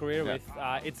Triple M career with,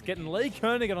 it's getting Lee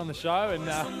Kernigan on the show. And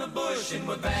from the bush and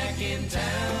we're back in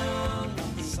town.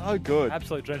 So good.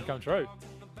 Absolute dream come true.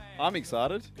 I'm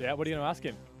excited. Yeah, what are you going to ask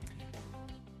him?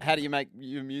 How do you make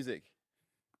your music?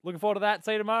 Looking forward to that.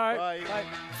 See you tomorrow. Bye. Bye.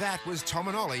 That was Tom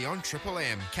and Ollie on Triple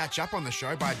M. Catch up on the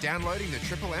show by downloading the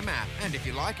Triple M app. And if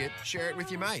you like it, share it with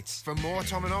your mates. For more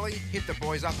Tom and Ollie, hit the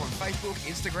boys up on Facebook,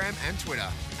 Instagram and Twitter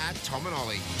 @Tom and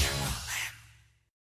Ollie.